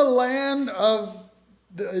in the land of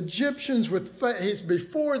the Egyptians he's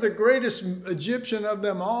before the greatest Egyptian of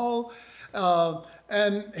them all.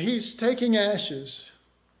 And he's taking ashes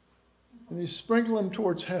and he's sprinkling them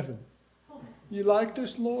towards heaven. You like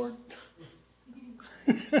this, Lord?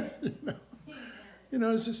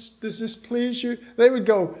 Does this please you? They would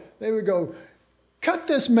go, cut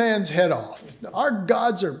this man's head off. Our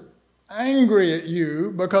gods are angry at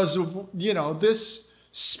you because of, this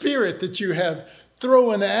spirit that you have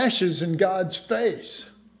throwing ashes in God's face.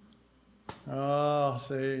 Oh,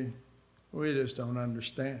 see, we just don't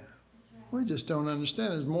understand. We just don't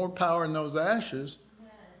understand. There's more power in those ashes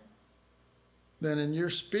than in your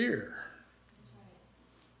spear.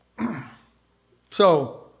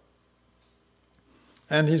 So,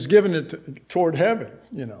 and he's given it toward heaven,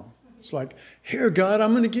 It's like, here, God,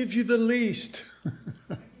 I'm going to give you the least.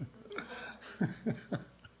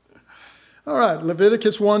 All right,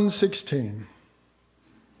 Leviticus 1:16.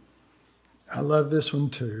 I love this one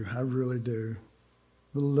too. I really do.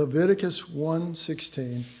 Leviticus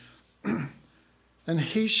 1:16. And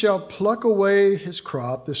he shall pluck away his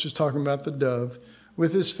crop, this is talking about the dove,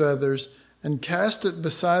 with his feathers, and cast it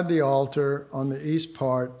beside the altar on the east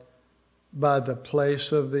part by the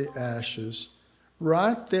place of the ashes.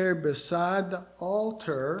 Right there beside the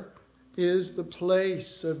altar is the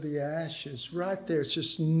place of the ashes. Right there. It's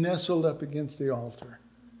just nestled up against the altar.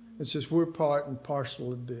 It's just we're part and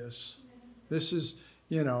parcel of this. This is,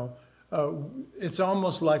 it's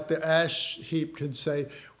almost like the ash heap could say,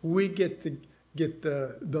 we get to get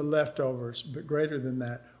the leftovers, but greater than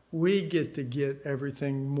that, we get to get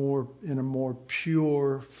everything more in a more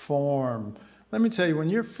pure form. Let me tell you, when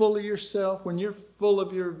you're full of yourself, when you're full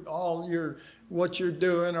of what you're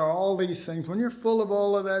doing or all these things, when you're full of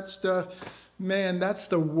all of that stuff, man, that's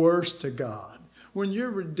the worst to God. When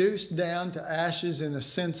you're reduced down to ashes in a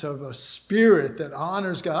sense of a spirit that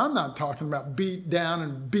honors God, I'm not talking about beat down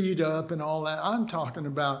and beat up and all that. I'm talking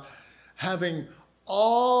about having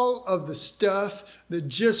all of the stuff that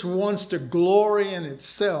just wants to glory in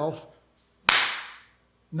itself,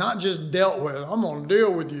 not just dealt with. I'm going to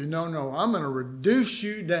deal with you. No, I'm going to reduce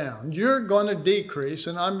you down. You're going to decrease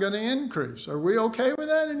and I'm going to increase. Are we okay with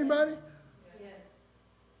that, anybody? Yes.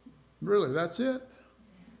 Really, that's it?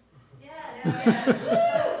 Yeah,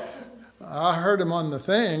 I heard them on the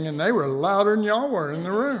thing, and they were louder than y'all were in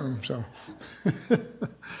the room. So,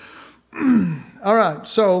 all right.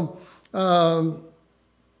 So, the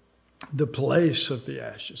place of the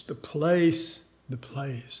ashes. The place.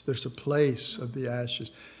 There's a place of the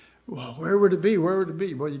ashes. Well, where would it be? Where would it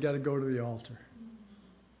be? Well, you got to go to the altar.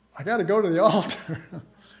 I got to go to the altar.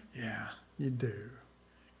 Yeah, you do.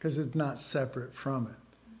 Because it's not separate from it.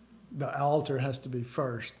 The altar has to be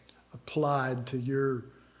first applied to your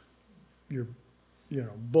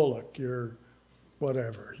bullock, your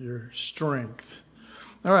whatever, your strength.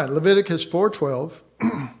 All right, Leviticus 4:12.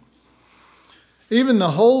 Even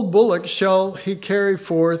the whole bullock shall he carry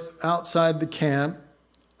forth outside the camp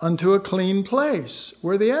unto a clean place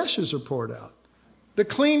where the ashes are poured out. The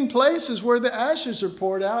clean place is where the ashes are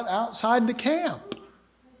poured out outside the camp.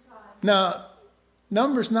 Now,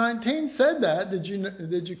 Numbers 19 said that. Did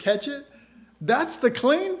you catch it? That's the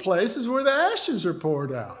clean place is where the ashes are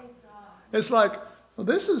poured out. It's like, well,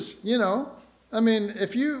 this is, if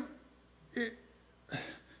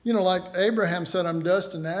like Abraham said, I'm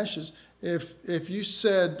dust and ashes. If you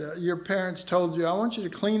said, your parents told you, I want you to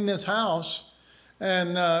clean this house,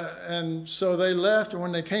 and so they left, and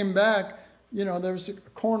when they came back, there was a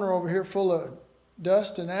corner over here full of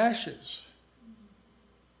dust and ashes.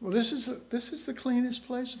 Well, this is the cleanest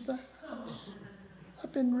place of the house.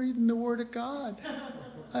 I've been reading the Word of God.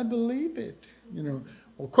 I believe it.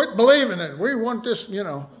 Well, quit believing it. We want this,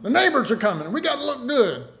 the neighbors are coming, and we got to look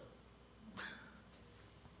good.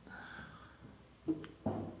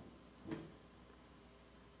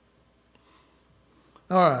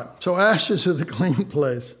 All right, so ashes are the clean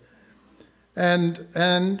place. And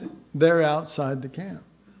they're outside the camp.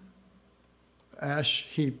 Ash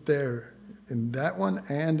heap there in that one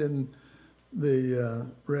and in the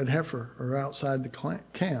red heifer are outside the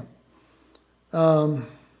camp.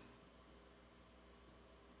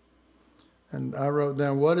 And I wrote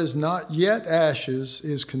down, what is not yet ashes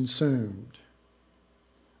is consumed.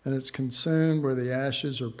 And it's consumed where the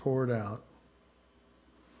ashes are poured out.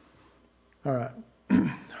 All right.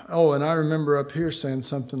 Oh, and I remember up here saying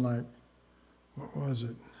something like, what was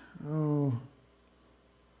it?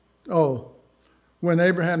 Oh, when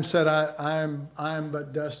Abraham said, I am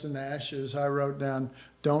but dust and ashes, I wrote down,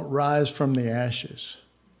 don't rise from the ashes.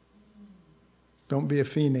 Don't be a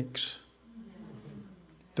phoenix.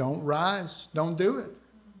 Don't rise. Don't do it.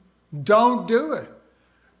 Don't do it.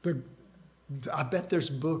 I bet there's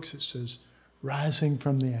books that says, rising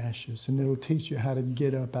from the ashes, and it'll teach you how to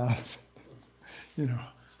get up out of it.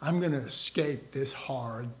 I'm going to escape this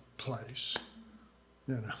hard place.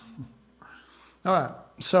 All right.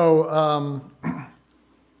 So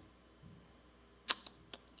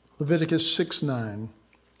Leviticus 6:9.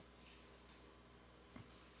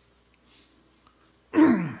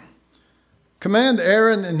 Command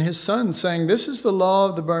Aaron and his sons, saying, this is the law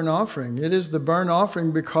of the burnt offering. It is the burnt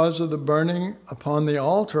offering because of the burning upon the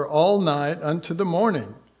altar all night unto the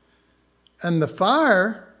morning. And the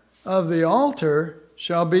fire of the altar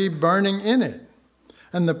shall be burning in it.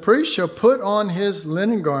 And the priest shall put on his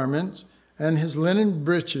linen garments and his linen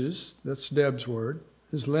breeches, that's Deb's word,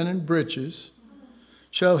 his linen breeches,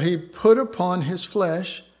 shall he put upon his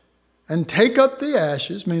flesh and take up the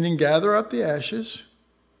ashes, meaning gather up the ashes.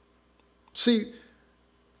 See,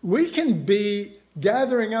 we can be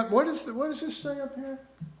gathering up, what does this say up here?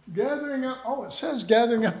 Gathering up, it says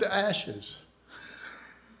gathering up the ashes.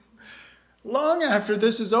 Long after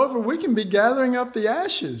this is over, we can be gathering up the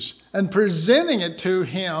ashes and presenting it to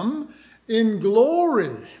him in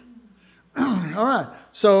glory. All right,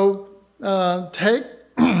 so take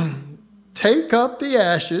up the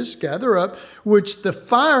ashes, gather up, which the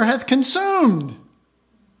fire hath consumed.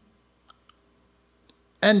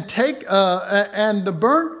 And take and the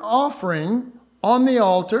burnt offering on the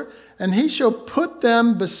altar, and he shall put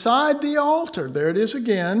them beside the altar. There it is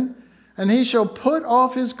again. And he shall put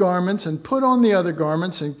off his garments and put on the other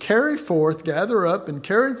garments and gather up and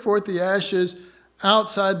carry forth the ashes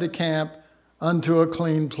outside the camp unto a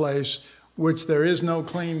clean place, which there is no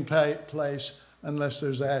clean place unless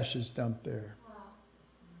there's ashes dumped there. Wow.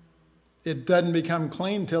 It doesn't become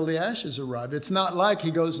clean till the ashes arrive. It's not like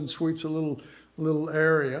he goes and sweeps a little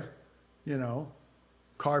area,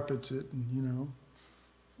 carpets it, and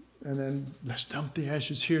then let's dump the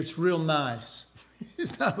ashes here. It's real nice.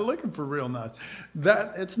 He's not looking for real nice.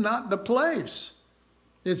 It's not the place.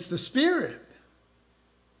 It's the spirit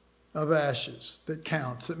of ashes that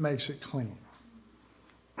counts, that makes it clean.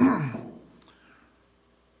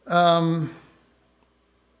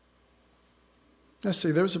 Let's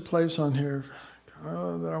see, there's a place on here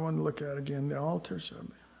that I want to look at again. The altar shall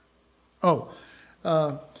be.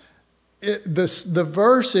 the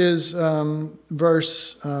verse is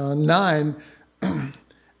verse 9,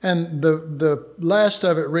 and the last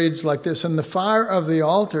of it reads like this: "And the fire of the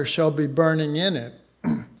altar shall be burning in it."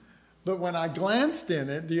 But when I glanced in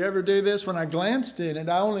it, do you ever do this? When I glanced in it,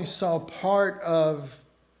 I only saw part of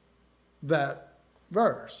that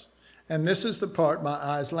verse. And this is the part my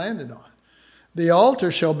eyes landed on. The altar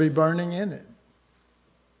shall be burning in it.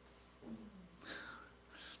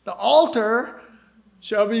 The altar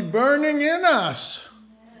shall be burning in us.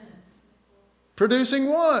 Producing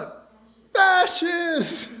what?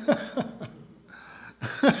 Ashes.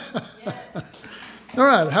 All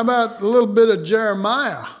right, how about a little bit of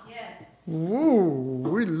Jeremiah? Yes. Ooh,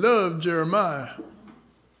 we love Jeremiah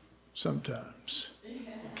sometimes.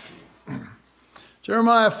 Yeah.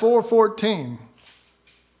 Jeremiah 4:14.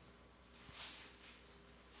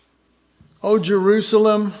 O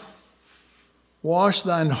Jerusalem, wash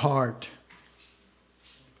thine heart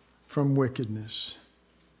from wickedness,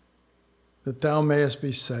 that thou mayest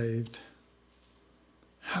be saved.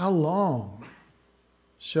 How long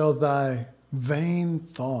shall thy vain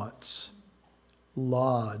thoughts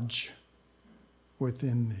lodge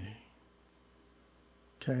within thee?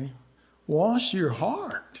 Okay? Wash your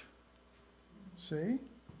heart. See?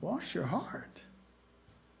 Wash your heart.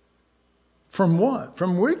 From what?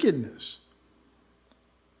 From wickedness.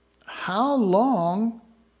 How long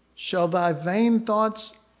shall thy vain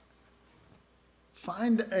thoughts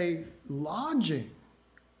find a lodging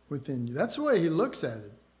within you? That's the way he looks at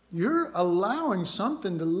it. You're allowing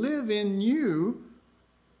something to live in you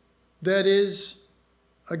that is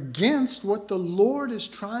against what the Lord is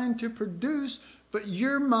trying to produce, but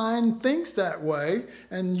your mind thinks that way,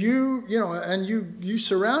 and you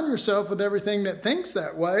surround yourself with everything that thinks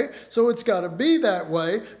that way, so it's got to be that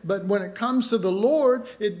way. But when it comes to the Lord,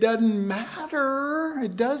 it doesn't matter.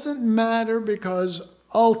 It doesn't matter, because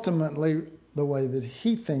ultimately the way that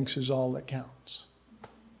he thinks is all that counts.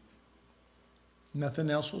 Nothing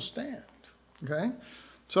else will stand. Okay?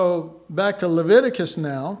 So back to Leviticus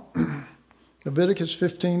now. Leviticus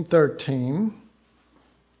 15:13.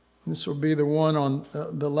 This will be the one on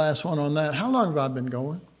the last one on that. How long have I been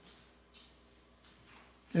going?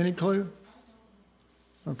 Any clue?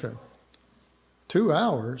 Okay. 2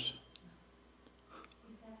 hours.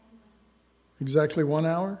 Exactly 1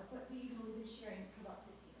 hour?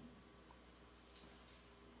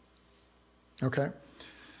 Okay.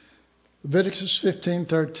 Leviticus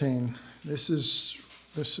 15:13. This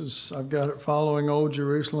is, I've got it following. O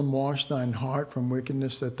Jerusalem, wash thine heart from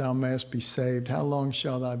wickedness, that thou mayest be saved. How long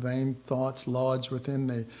shall thy vain thoughts lodge within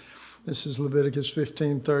thee? This is Leviticus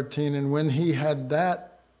 15:13. And when he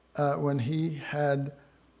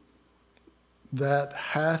that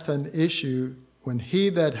hath an issue, when he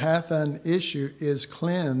that hath an issue is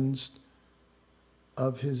cleansed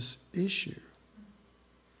of his issue.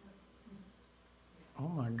 Oh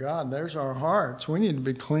my God, there's our hearts. We need to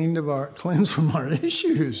be cleansed from our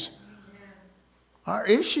issues. Our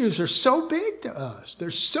issues are so big to us.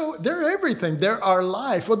 They're everything. They're our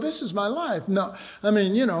life. Well, this is my life. No, I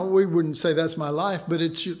mean, we wouldn't say that's my life, but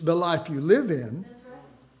it's the life you live in.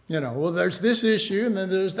 That's right. Well, there's this issue and then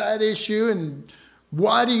there's that issue, and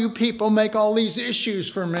why do you people make all these issues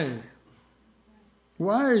for me?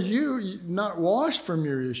 Why are you not washed from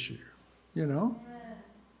your issue?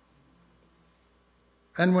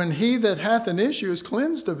 And when he that hath an issue is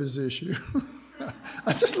cleansed of his issue.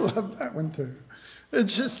 I just love that one too.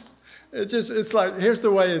 It's like, here's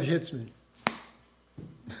the way it hits me.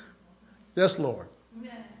 Yes, Lord.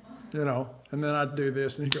 And then I do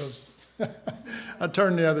this, and he goes, I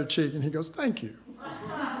turn the other cheek, and he goes, thank you.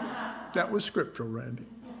 That was scriptural, Randy.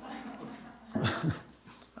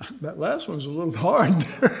 That last one was a little hard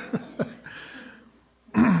there.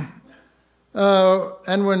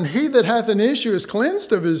 And when he that hath an issue is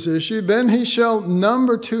cleansed of his issue, then he shall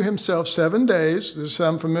number to himself 7 days. Does this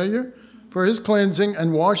sound familiar? For his cleansing,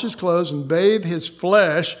 and wash his clothes, and bathe his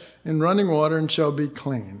flesh in running water, and shall be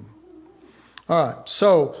clean. All right,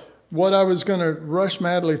 so what I was going to rush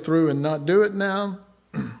madly through and not do it now,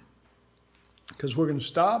 because we're going to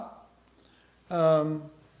stop,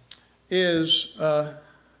 is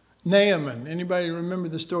Naaman. Anybody remember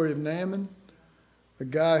the story of Naaman? The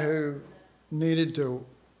guy who needed to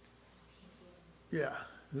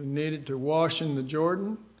wash in the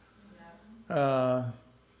Jordan.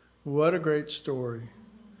 What a great story.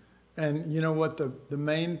 And you know what the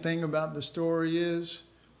main thing about the story is?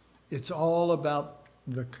 It's all about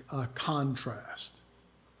the contrast.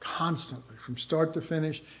 Constantly, from start to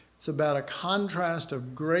finish, it's about a contrast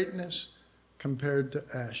of greatness compared to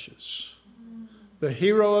ashes. The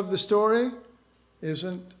hero of the story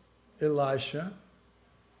isn't Elisha.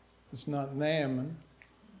 It's not Naaman.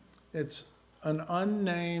 It's an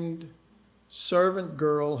unnamed servant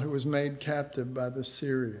girl who was made captive by the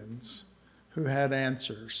Syrians who had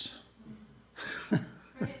answers.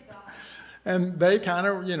 And they kind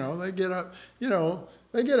of, they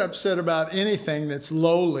get upset about anything that's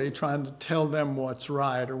lowly trying to tell them what's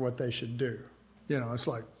right or what they should do. It's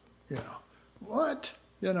like, what?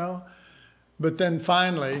 But then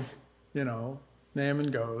finally,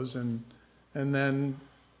 Naaman goes and then,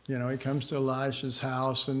 he comes to Elisha's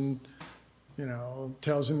house and,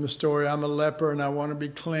 tells him the story, I'm a leper and I want to be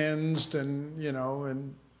cleansed. And,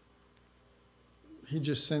 and he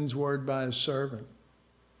just sends word by his servant.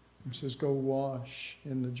 He says, go wash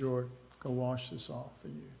in the Jordan. Go wash this off for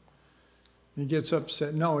you. He gets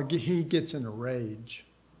upset. No, he gets in a rage.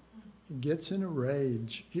 He gets in a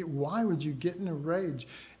rage. Why would you get in a rage?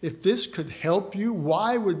 If this could help you,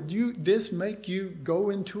 why would this make you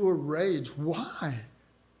go into a rage? Why,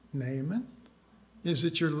 Naaman? Is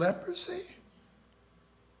it your leprosy?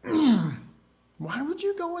 Why would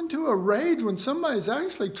you go into a rage when somebody's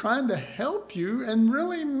actually trying to help you and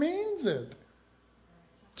really means it?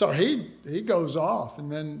 So he goes off,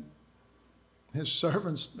 and then his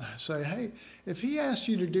servants say, hey, if he asked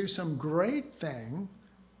you to do some great thing,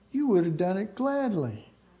 you would have done it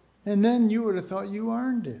gladly. And then you would have thought you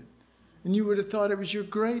earned it. And you would have thought it was your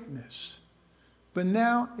greatness. But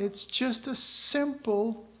now it's just a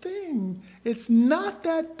simple thing. It's not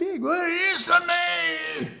that big. Well, it is to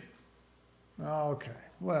me. Okay,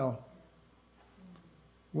 well,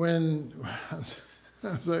 when...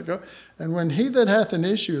 How's that go? And when he that hath an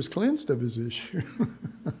issue is cleansed of his issue.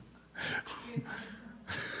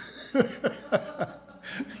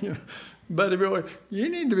 But you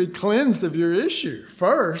need to be cleansed of your issue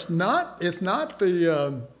first. It's not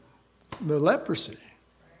the leprosy.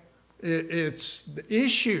 It's the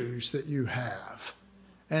issues that you have,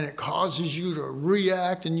 and it causes you to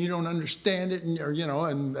react, and you don't understand it, and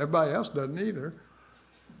everybody else doesn't either.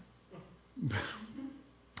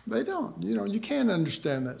 They don't. You can't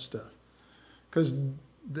understand that stuff because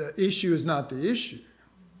the issue is not the issue.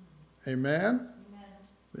 Amen? Amen.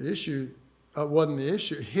 The issue wasn't the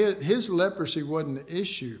issue. His leprosy wasn't the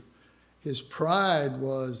issue. His pride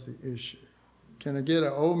was the issue. Can I get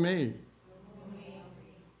a oh me?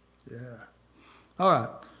 Yeah. All right.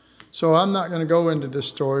 So I'm not going to go into this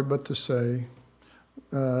story, but to say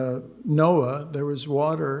Noah, there was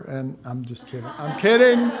water, and I'm just kidding. I'm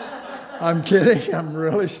kidding. I'm kidding. I'm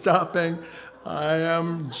really stopping. I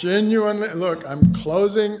am genuinely, look, I'm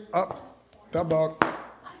closing up the book.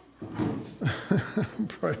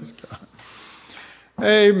 Praise God.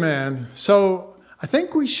 Amen. So I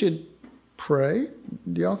think we should pray.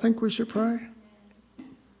 Do y'all think we should pray?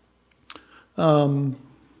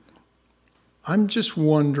 I'm just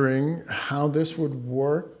wondering how this would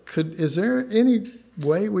work. Is there any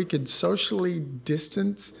way we could socially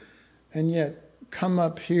distance and yet come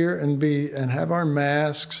up here and have our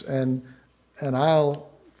masks and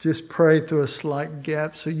I'll just pray through a slight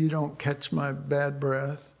gap so you don't catch my bad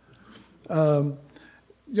breath.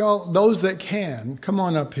 Y'all, those that can, come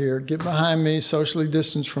on up here, get behind me, socially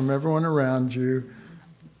distance from everyone around you,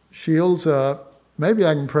 shields up. Maybe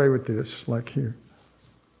I can pray with this, like here.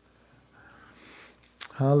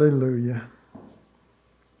 Hallelujah.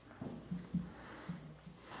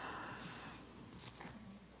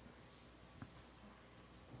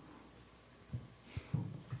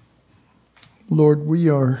 Lord, we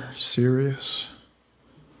are serious.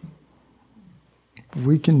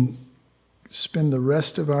 We can spend the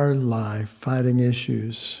rest of our life fighting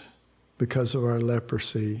issues because of our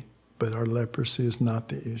leprosy, but our leprosy is not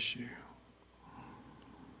the issue.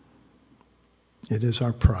 It is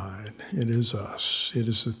our pride. It is us. It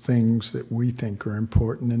is the things that we think are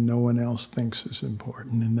important and no one else thinks is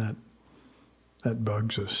important, and that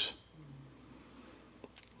bugs us.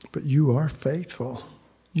 But you are faithful.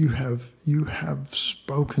 You have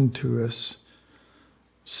spoken to us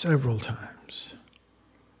several times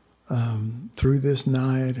through this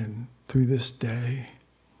night and through this day.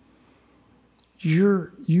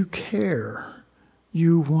 You care.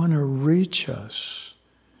 You want to reach us.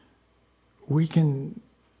 We can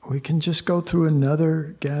just go through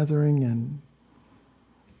another gathering and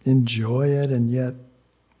enjoy it, and yet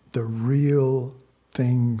the real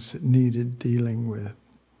things that needed dealing with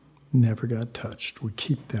never got touched. We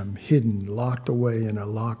keep them hidden, locked away in a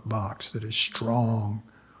locked box that is strong.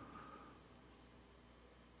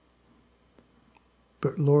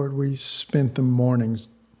 But Lord, we spent the mornings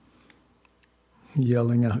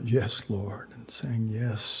yelling out, yes, Lord, and saying,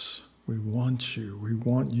 yes, we want you. We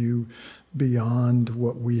want you beyond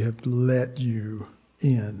what we have let you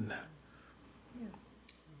in.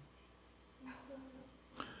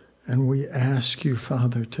 And we ask you,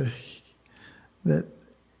 Father, that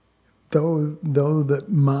though that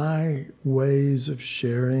my ways of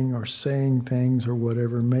sharing or saying things or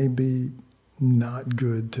whatever may be not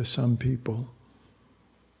good to some people,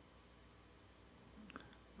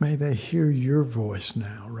 may they hear your voice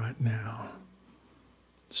now, right now.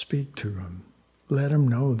 Speak to them. Let them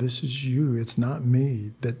know this is you, it's not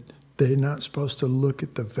me, that they're not supposed to look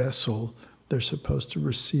at the vessel, they're supposed to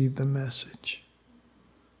receive the message.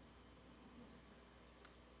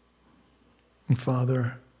 And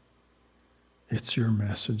Father, it's your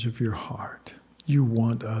message of your heart. You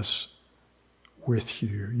want us with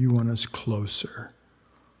you. You want us closer.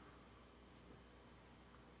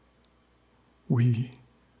 We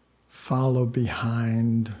follow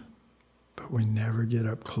behind, but we never get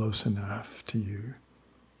up close enough to you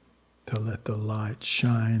to let the light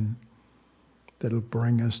shine that'll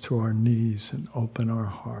bring us to our knees and open our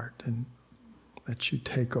heart and let you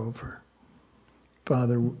take over.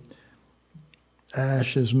 Father,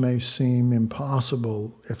 ashes may seem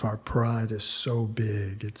impossible if our pride is so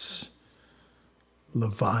big. It's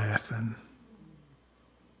Leviathan,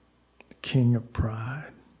 the king of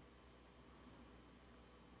pride.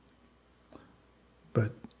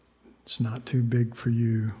 But it's not too big for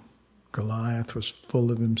you. Goliath was full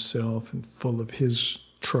of himself and full of his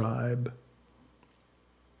tribe.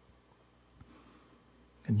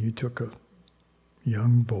 And you took a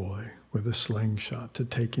young boy with a slingshot to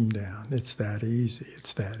take him down. It's that easy.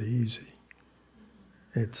 It's that easy.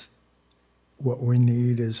 It's what we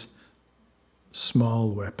need is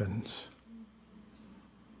small weapons,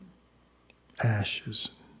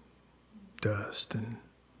 ashes, dust, and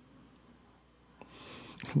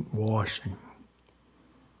washing.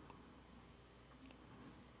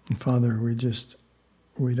 And Father,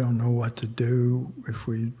 we don't know what to do. If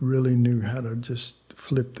we really knew how to just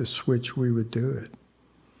flip the switch, we would do it.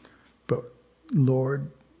 But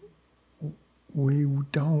Lord, we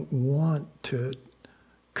don't want to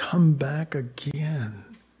come back again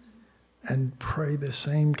and pray the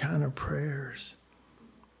same kind of prayers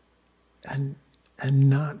and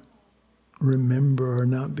not remember or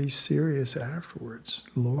not be serious afterwards.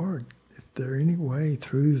 Lord, if there any way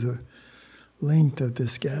through the length of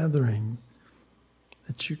this gathering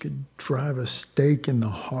that you could drive a stake in the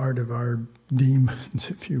heart of our demons,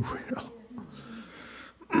 if you will,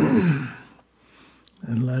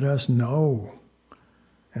 and let us know,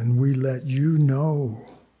 and we let you know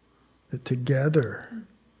that together,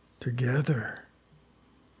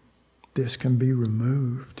 this can be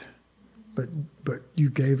removed. But you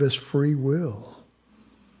gave us free will.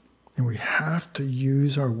 And we have to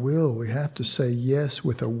use our will. We have to say yes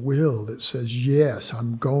with a will that says, yes,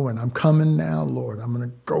 I'm coming now, Lord. I'm going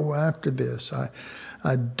to go after this. I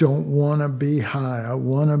don't want to be high. I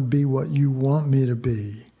want to be what you want me to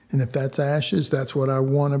be. And if that's ashes, that's what I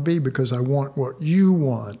want to be, because I want what you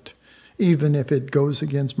want. Even if it goes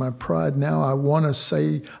against my pride now, I want to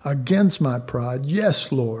say against my pride,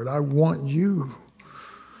 yes, Lord, I want you.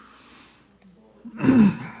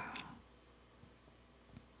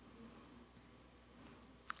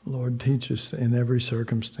 Lord, teach us in every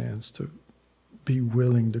circumstance to be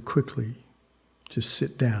willing to quickly just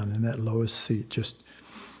sit down in that lowest seat, just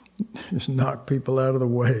knock people out of the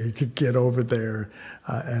way to get over there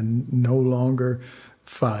and no longer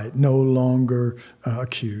fight, no longer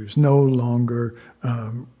accuse, no longer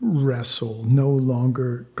wrestle, no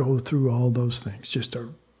longer go through all those things, just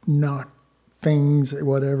to knock things,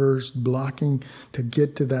 whatever's blocking, to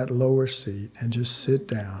get to that lower seat and just sit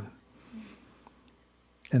down.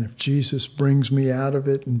 And if Jesus brings me out of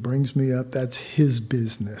it and brings me up, that's his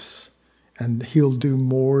business. And he'll do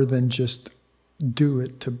more than just do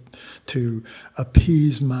it to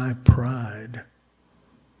appease my pride.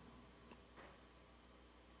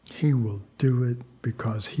 He will do it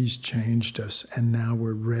because he's changed us, and now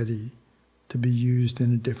we're ready to be used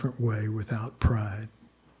in a different way without pride,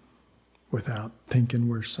 without thinking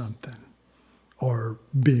we're something, or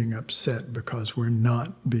being upset because we're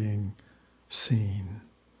not being seen.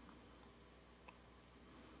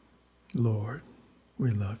 Lord,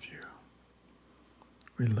 we love you.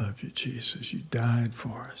 We love you, Jesus. You died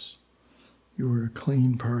for us. You were a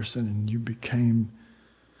clean person and you became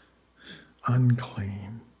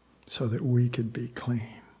unclean so that we could be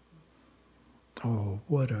clean. Oh,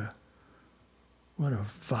 what a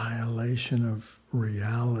violation of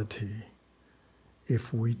reality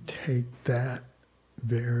if we take that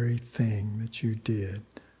very thing that you did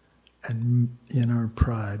and in our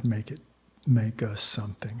pride make us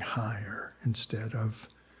something higher instead of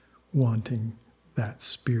wanting that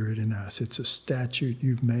spirit in us. It's a statute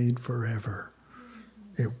you've made forever.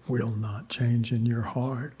 It will not change in your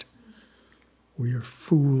heart. We are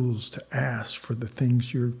fools to ask for the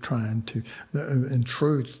things you're trying to. In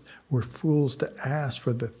truth, we're fools to ask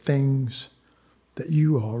for the things that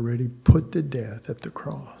you already put to death at the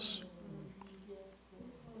cross.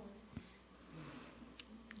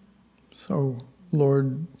 So,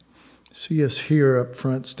 Lord, see us here up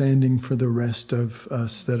front standing for the rest of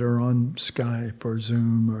us that are on Skype or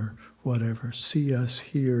Zoom or whatever. See us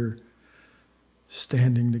here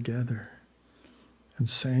standing together and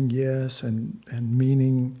saying yes and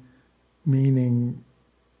meaning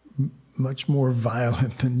much more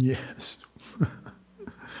violent than yes.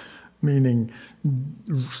 Meaning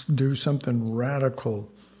do something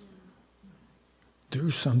radical. Do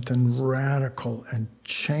something radical and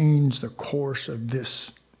change the course of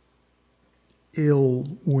this ill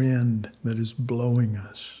wind that is blowing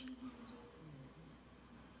us.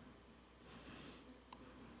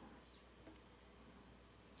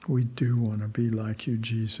 We do want to be like you,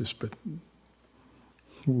 Jesus, but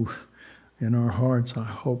in our hearts, I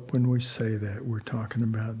hope when we say that, we're talking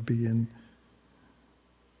about being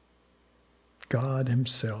God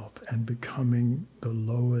himself and becoming the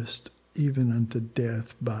lowest, even unto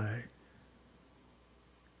death, by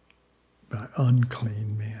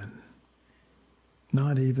unclean men.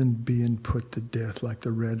 Not even being put to death like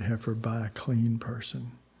the red heifer by a clean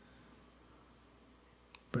person,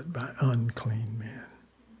 but by unclean men.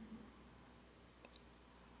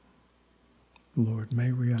 Lord,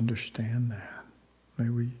 may we understand that. May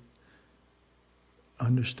we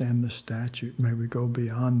understand the statute. May we go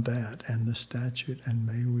beyond that and the statute, and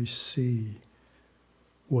may we see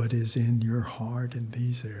what is in your heart in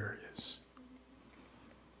these areas.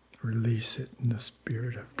 Release it in the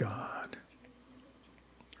Spirit of God.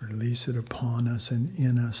 Release it upon us and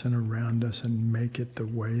in us and around us, and make it the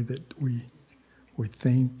way that we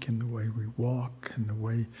think and the way we walk and the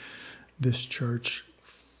way this church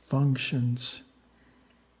functions.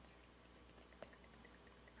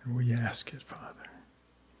 And we ask it, Father.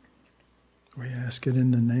 We ask it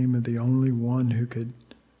in the name of the only one who could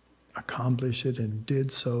accomplish it and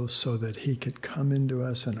did so that he could come into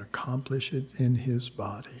us and accomplish it in his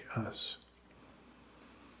body, us.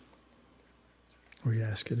 We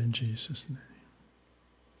ask it in Jesus' name.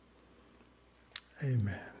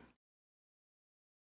 Amen.